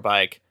riding her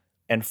bike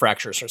and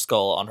fractures her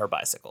skull on her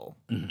bicycle.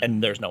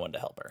 And there's no one to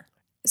help her.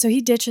 So he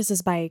ditches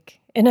his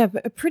bike in a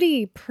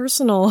pretty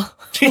personal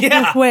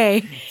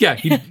way. Yeah,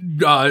 he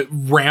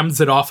rams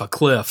it off a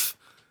cliff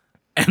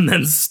and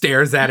then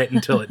stares at it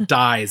until it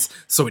dies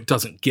so it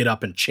doesn't get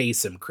up and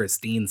chase him,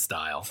 Christine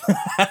style.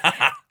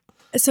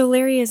 So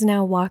Larry is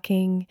now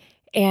walking,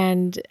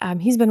 and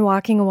he's been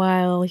walking a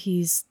while.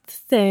 He's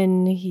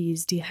thin,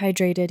 he's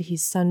dehydrated,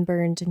 he's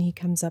sunburned, and he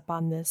comes up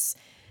on this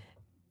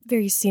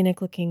very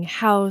scenic looking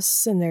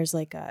house, and there's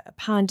like a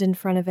pond in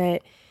front of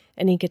it,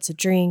 and he gets a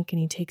drink and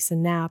he takes a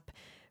nap,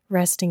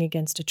 resting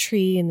against a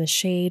tree in the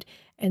shade.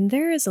 And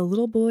there is a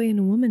little boy and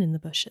a woman in the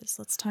bushes.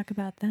 Let's talk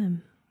about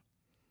them.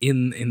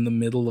 In the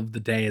middle of the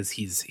day, as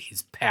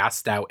he's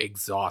passed out,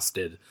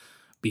 exhausted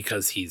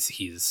because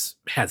he's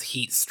has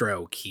heat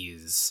stroke,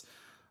 he's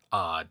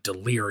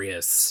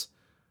delirious,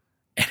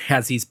 and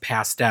as he's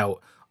passed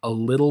out, a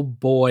little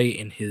boy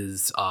in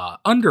his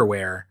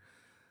underwear,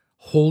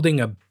 holding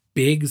a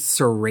big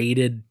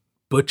serrated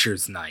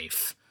butcher's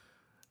knife,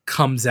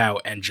 comes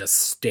out and just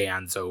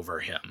stands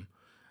over him.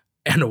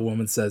 And a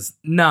woman says,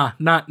 "Nah,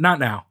 not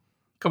now.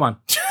 Come on."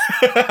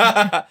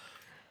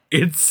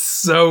 It's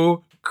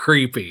so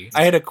creepy.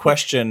 I had a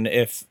question.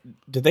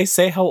 Did they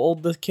say how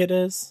old the kid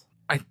is?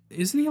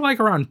 Isn't he like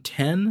around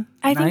 10?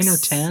 I 9 think or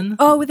 10?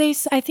 Oh,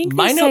 I think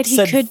they said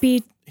he could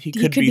be he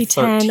could be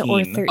 10 or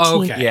 13. 13.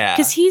 Oh, okay. Yeah.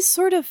 Because he's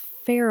sort of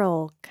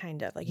feral,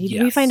 kind of. Like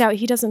we find out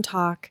he doesn't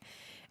talk,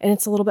 and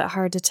it's a little bit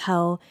hard to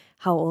tell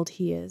how old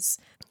he is.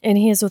 And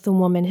he is with a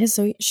woman.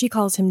 So she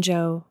calls him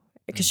Joe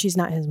because she's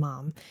not his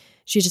mom.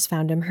 She just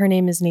found him. Her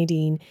name is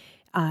Nadine,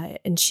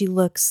 and she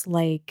looks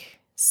like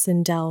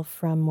Sindel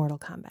from Mortal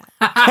Kombat.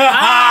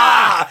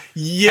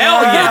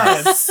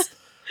 Yes!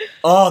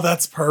 Oh,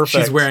 that's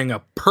perfect. She's wearing a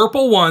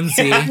purple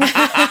onesie,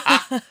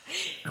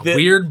 a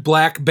weird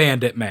black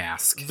bandit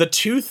mask. The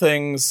two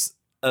things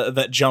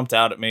that jumped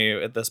out at me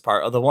at this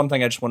part, the one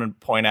thing I just wanted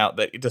to point out,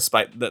 that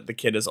despite that the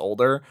kid is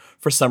older,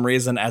 for some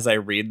reason, as I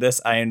read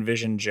this, I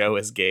envision Joe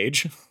as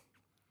Gage.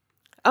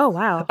 Oh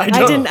wow! I I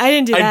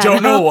didn't do that. I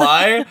don't know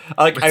why.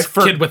 Like It's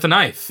a kid with a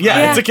knife.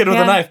 Yeah, it's a Yeah, kid with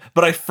yeah. a knife.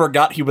 But I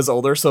forgot he was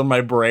older, so in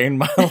my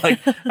brain,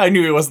 I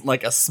knew he wasn't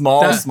like a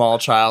small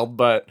child,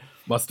 but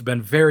Must have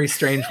been very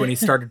strange when he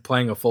started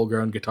playing a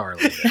full-grown guitar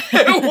later.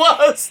 it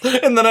was.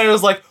 And then I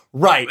was like,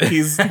 right,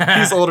 he's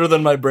older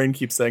than my brain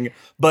keeps saying.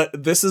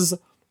 But this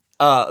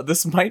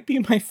might be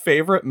my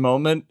favorite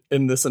moment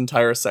in this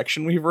entire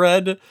section we've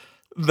read.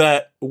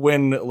 That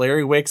when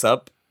Larry wakes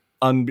up,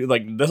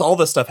 all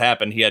this stuff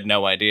happened, he had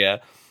no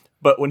idea.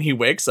 But when he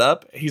wakes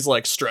up, he's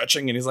like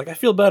stretching and he's like, I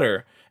feel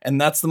better. And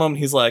that's the moment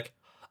he's like,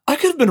 I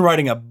could have been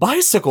riding a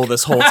bicycle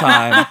this whole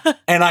time.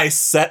 And I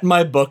set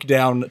my book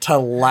down to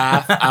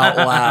laugh out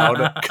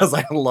loud because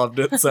I loved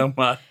it so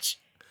much.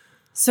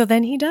 So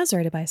then he does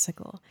ride a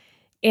bicycle.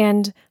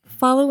 And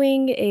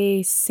following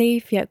a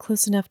safe yet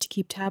close enough to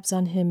keep tabs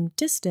on him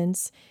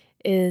distance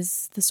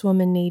is this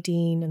woman,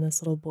 Nadine, and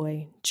this little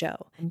boy,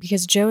 Joe.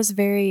 Because Joe is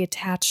very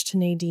attached to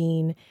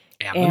Nadine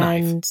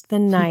And the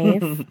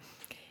knife.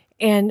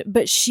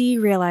 But she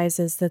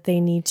realizes that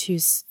they need to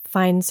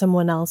find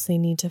someone else. They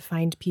need to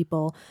find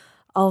people.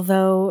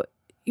 Although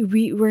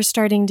we're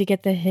starting to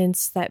get the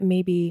hints that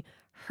maybe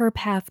her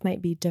path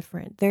might be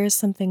different. There is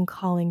something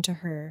calling to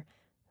her.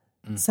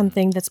 Mm-hmm.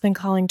 Something that's been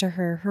calling to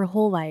her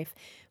whole life.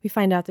 We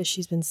find out that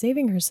she's been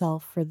saving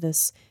herself for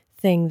this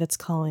thing that's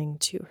calling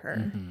to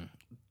her. Mm-hmm.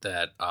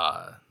 That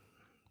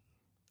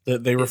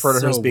they refer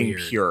to her as being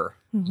weird. pure.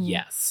 Mm-hmm.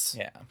 Yes.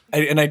 Yeah.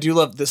 And I do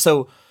love this.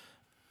 So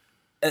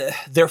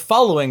they're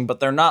following,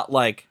 but they're not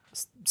like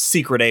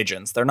secret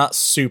agents. They're not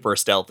super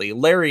stealthy.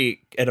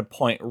 Larry, at a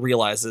point,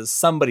 realizes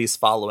somebody's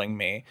following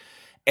me.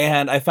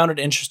 And I found it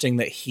interesting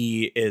that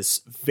he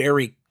is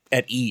very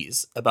at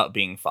ease about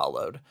being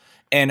followed.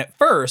 And at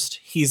first,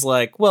 he's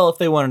like, well, if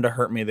they wanted to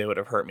hurt me, they would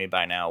have hurt me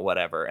by now,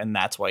 whatever. And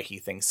that's why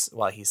he's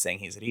saying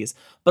he's at ease.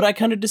 But I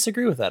kind of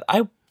disagree with that.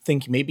 I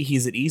think maybe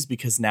he's at ease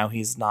because now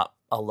he's not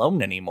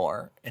alone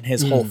anymore. And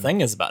his whole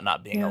thing is about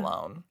not being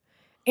alone.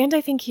 And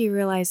I think he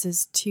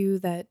realizes, too,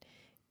 that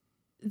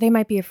they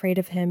might be afraid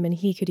of him and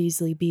he could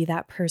easily be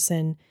that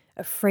person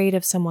afraid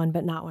of someone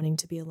but not wanting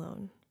to be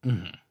alone.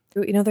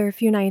 Mm-hmm. You know, there are a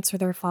few nights where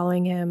they're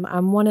following him.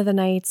 One of the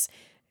nights,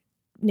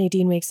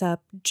 Nadine wakes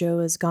up, Joe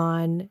is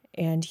gone,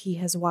 and he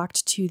has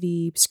walked to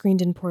the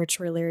screened-in porch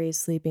where Larry is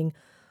sleeping,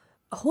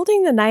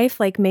 holding the knife,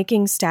 like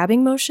making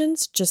stabbing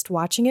motions, just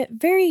watching it.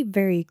 Very,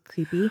 very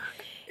creepy.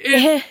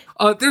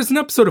 There's an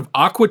episode of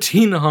Aqua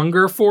Teen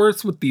Hunger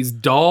Force with these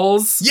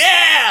dolls.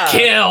 Yeah!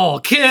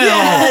 Kill!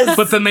 Yes!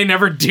 But then they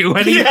never do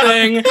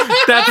anything. Yeah.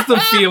 That's the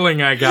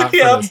feeling I got for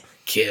this.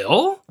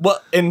 Kill?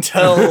 Well,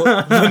 until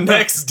the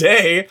next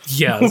day.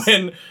 Yes.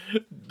 When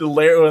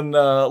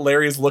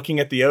Larry's looking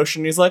at the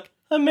ocean, he's like,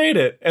 I made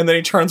it. And then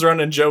he turns around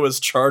and Joe is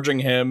charging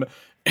him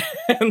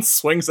and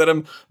swings at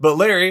him. But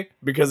Larry,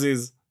 because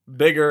he's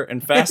bigger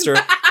and faster,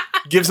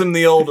 gives him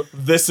the old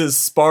 "This is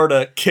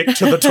Sparta" kick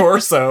to the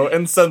torso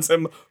and sends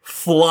him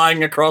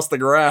flying across the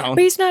ground.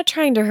 But he's not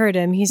trying to hurt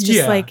him. He's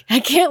just like,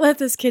 I can't let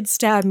this kid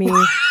stab me.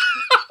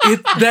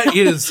 That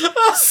is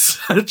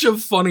such a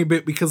funny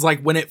bit because,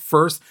 like, when at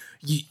first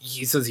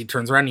he says he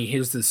turns around and he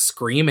hears this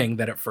screaming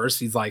that at first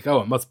he's like,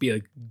 oh, it must be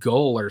a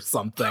gull or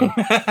something.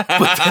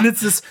 But then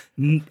it's this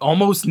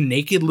almost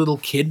naked little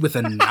kid with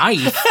a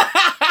knife.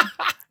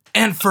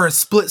 And for a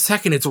split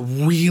second, it's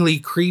really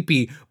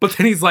creepy. But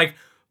then he's like,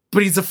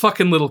 but he's a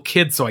fucking little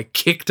kid, so I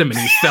kicked him and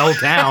he fell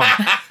down.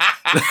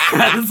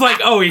 It's like,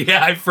 oh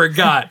yeah, I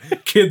forgot.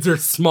 Kids are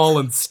small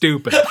and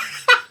stupid.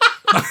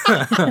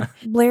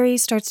 Larry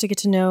starts to get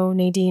to know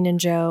Nadine and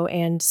Joe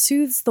and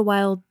soothes the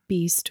wild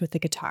beast with the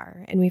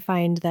guitar. And we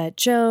find that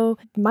Joe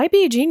might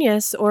be a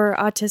genius or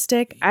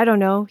autistic. I don't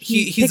know.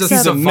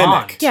 He's a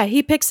mimic. Yeah,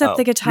 he picks up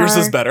the guitar. Yours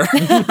is better.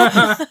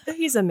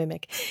 He's a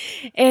mimic.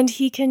 And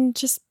he can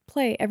just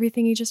play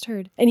everything he just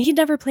heard. And he'd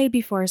never played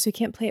before, so he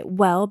can't play it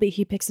well, but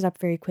he picks it up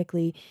very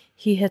quickly.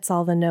 He hits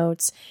all the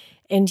notes.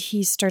 And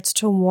he starts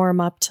to warm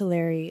up to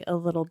Larry a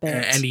little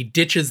bit. And he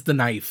ditches the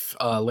knife.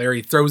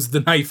 Larry throws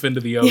the knife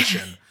into the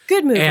ocean.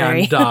 Good move,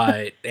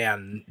 Larry.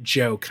 And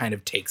Joe kind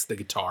of takes the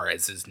guitar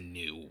as his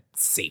new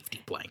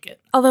safety blanket.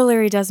 Although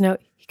Larry does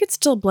note, he could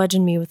still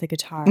bludgeon me with a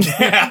guitar.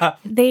 Yeah.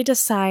 They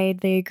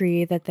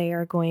agree that they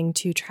are going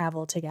to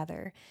travel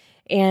together.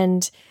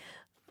 And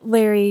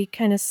Larry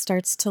kind of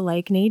starts to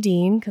like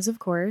Nadine, because of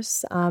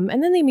course. And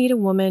then they meet a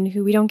woman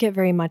who we don't get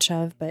very much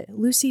of, but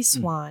Lucy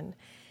Swan.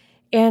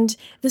 And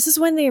this is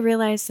when they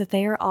realize that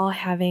they are all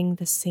having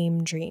the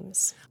same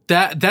dreams.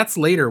 That's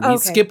later. We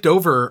skipped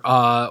over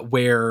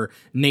where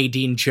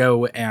Nadine,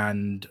 Joe,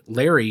 and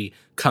Larry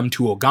come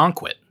to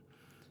Ogonquit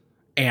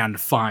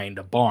and find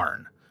a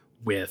barn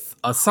with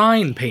a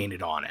sign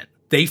painted on it.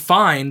 They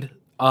find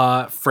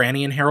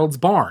Franny and Harold's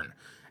barn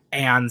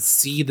and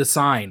see the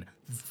sign.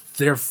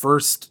 Their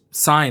first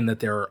sign that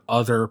there are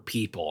other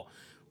people.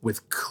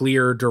 with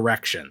clear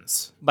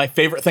directions. My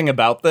favorite thing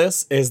about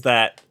this is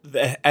that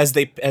as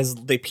they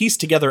piece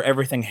together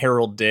everything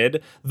Harold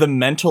did, the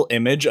mental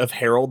image of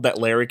Harold that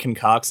Larry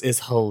concocts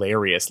is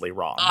hilariously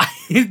wrong.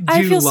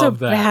 I feel so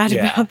bad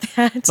about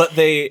that. But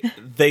they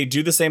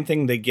do the same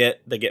thing. They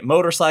get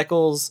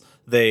motorcycles.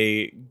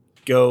 They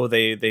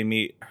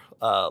meet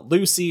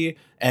Lucy,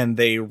 and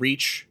they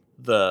reach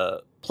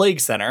the plague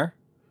center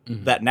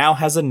that now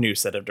has a new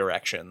set of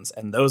directions,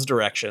 and those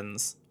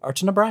directions are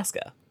to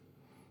Nebraska.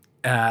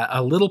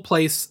 A little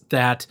place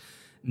that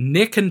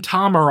Nick and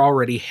Tom are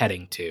already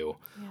heading to.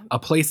 Yeah. A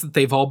place that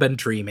they've all been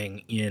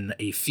dreaming, in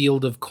a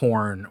field of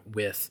corn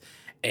with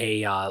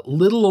a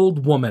little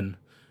old woman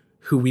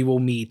who we will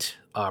meet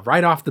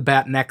right off the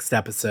bat next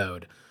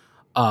episode.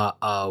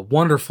 A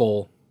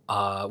wonderful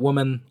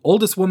woman,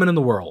 oldest woman in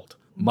the world,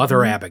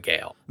 Mother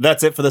Abigail.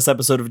 That's it for this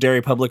episode of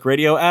Derry Public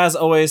Radio. As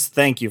always,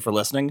 thank you for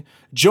listening.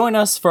 Join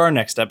us for our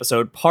next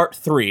episode, Part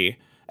 3,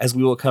 as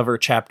we will cover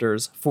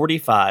chapters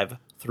 45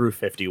 through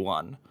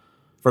 51.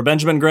 For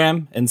Benjamin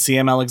Graham and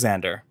CM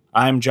Alexander,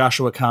 I'm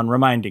Joshua Kahn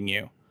reminding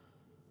you,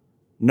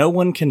 no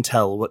one can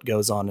tell what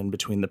goes on in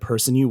between the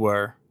person you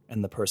were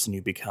and the person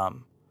you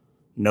become.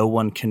 No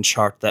one can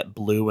chart that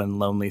blue and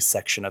lonely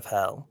section of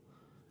hell.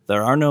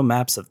 There are no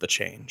maps of the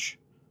change.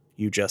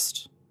 You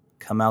just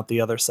come out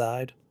the other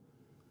side,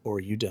 or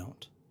you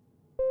don't.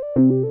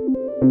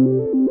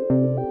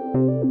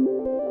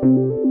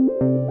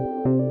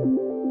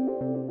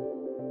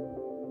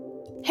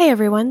 Hey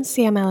everyone,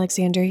 CM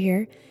Alexander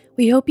here.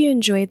 We hope you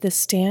enjoyed The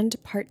Stand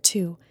Part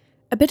 2.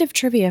 A bit of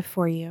trivia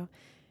for you.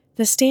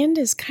 The Stand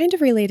is kind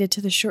of related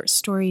to the short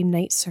story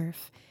Night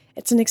Surf.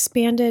 It's an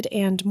expanded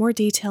and more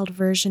detailed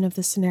version of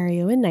the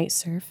scenario in Night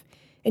Surf,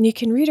 and you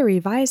can read a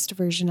revised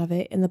version of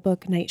it in the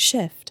book Night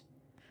Shift.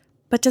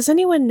 But does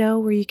anyone know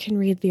where you can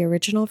read the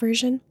original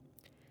version?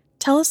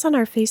 Tell us on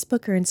our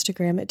Facebook or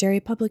Instagram at Derry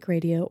Public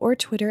Radio or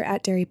Twitter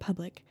at Derry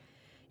Public.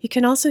 You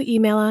can also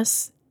email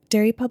us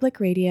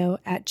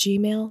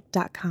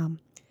derrypublicradio@gmail.com.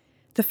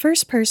 The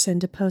first person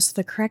to post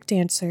the correct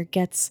answer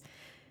gets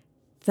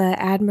the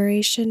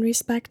admiration,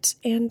 respect,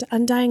 and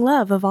undying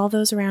love of all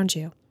those around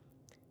you.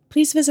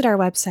 Please visit our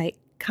website,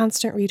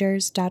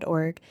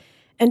 constantreaders.org,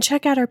 and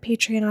check out our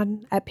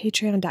Patreon at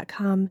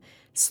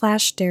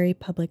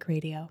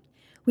patreon.com/derrypublicradio.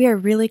 We are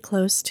really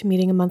close to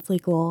meeting a monthly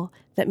goal.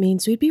 That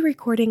means we'd be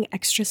recording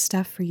extra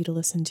stuff for you to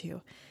listen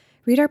to.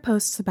 Read our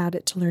posts about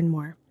it to learn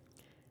more.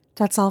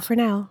 That's all for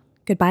now.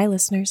 Goodbye,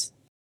 listeners.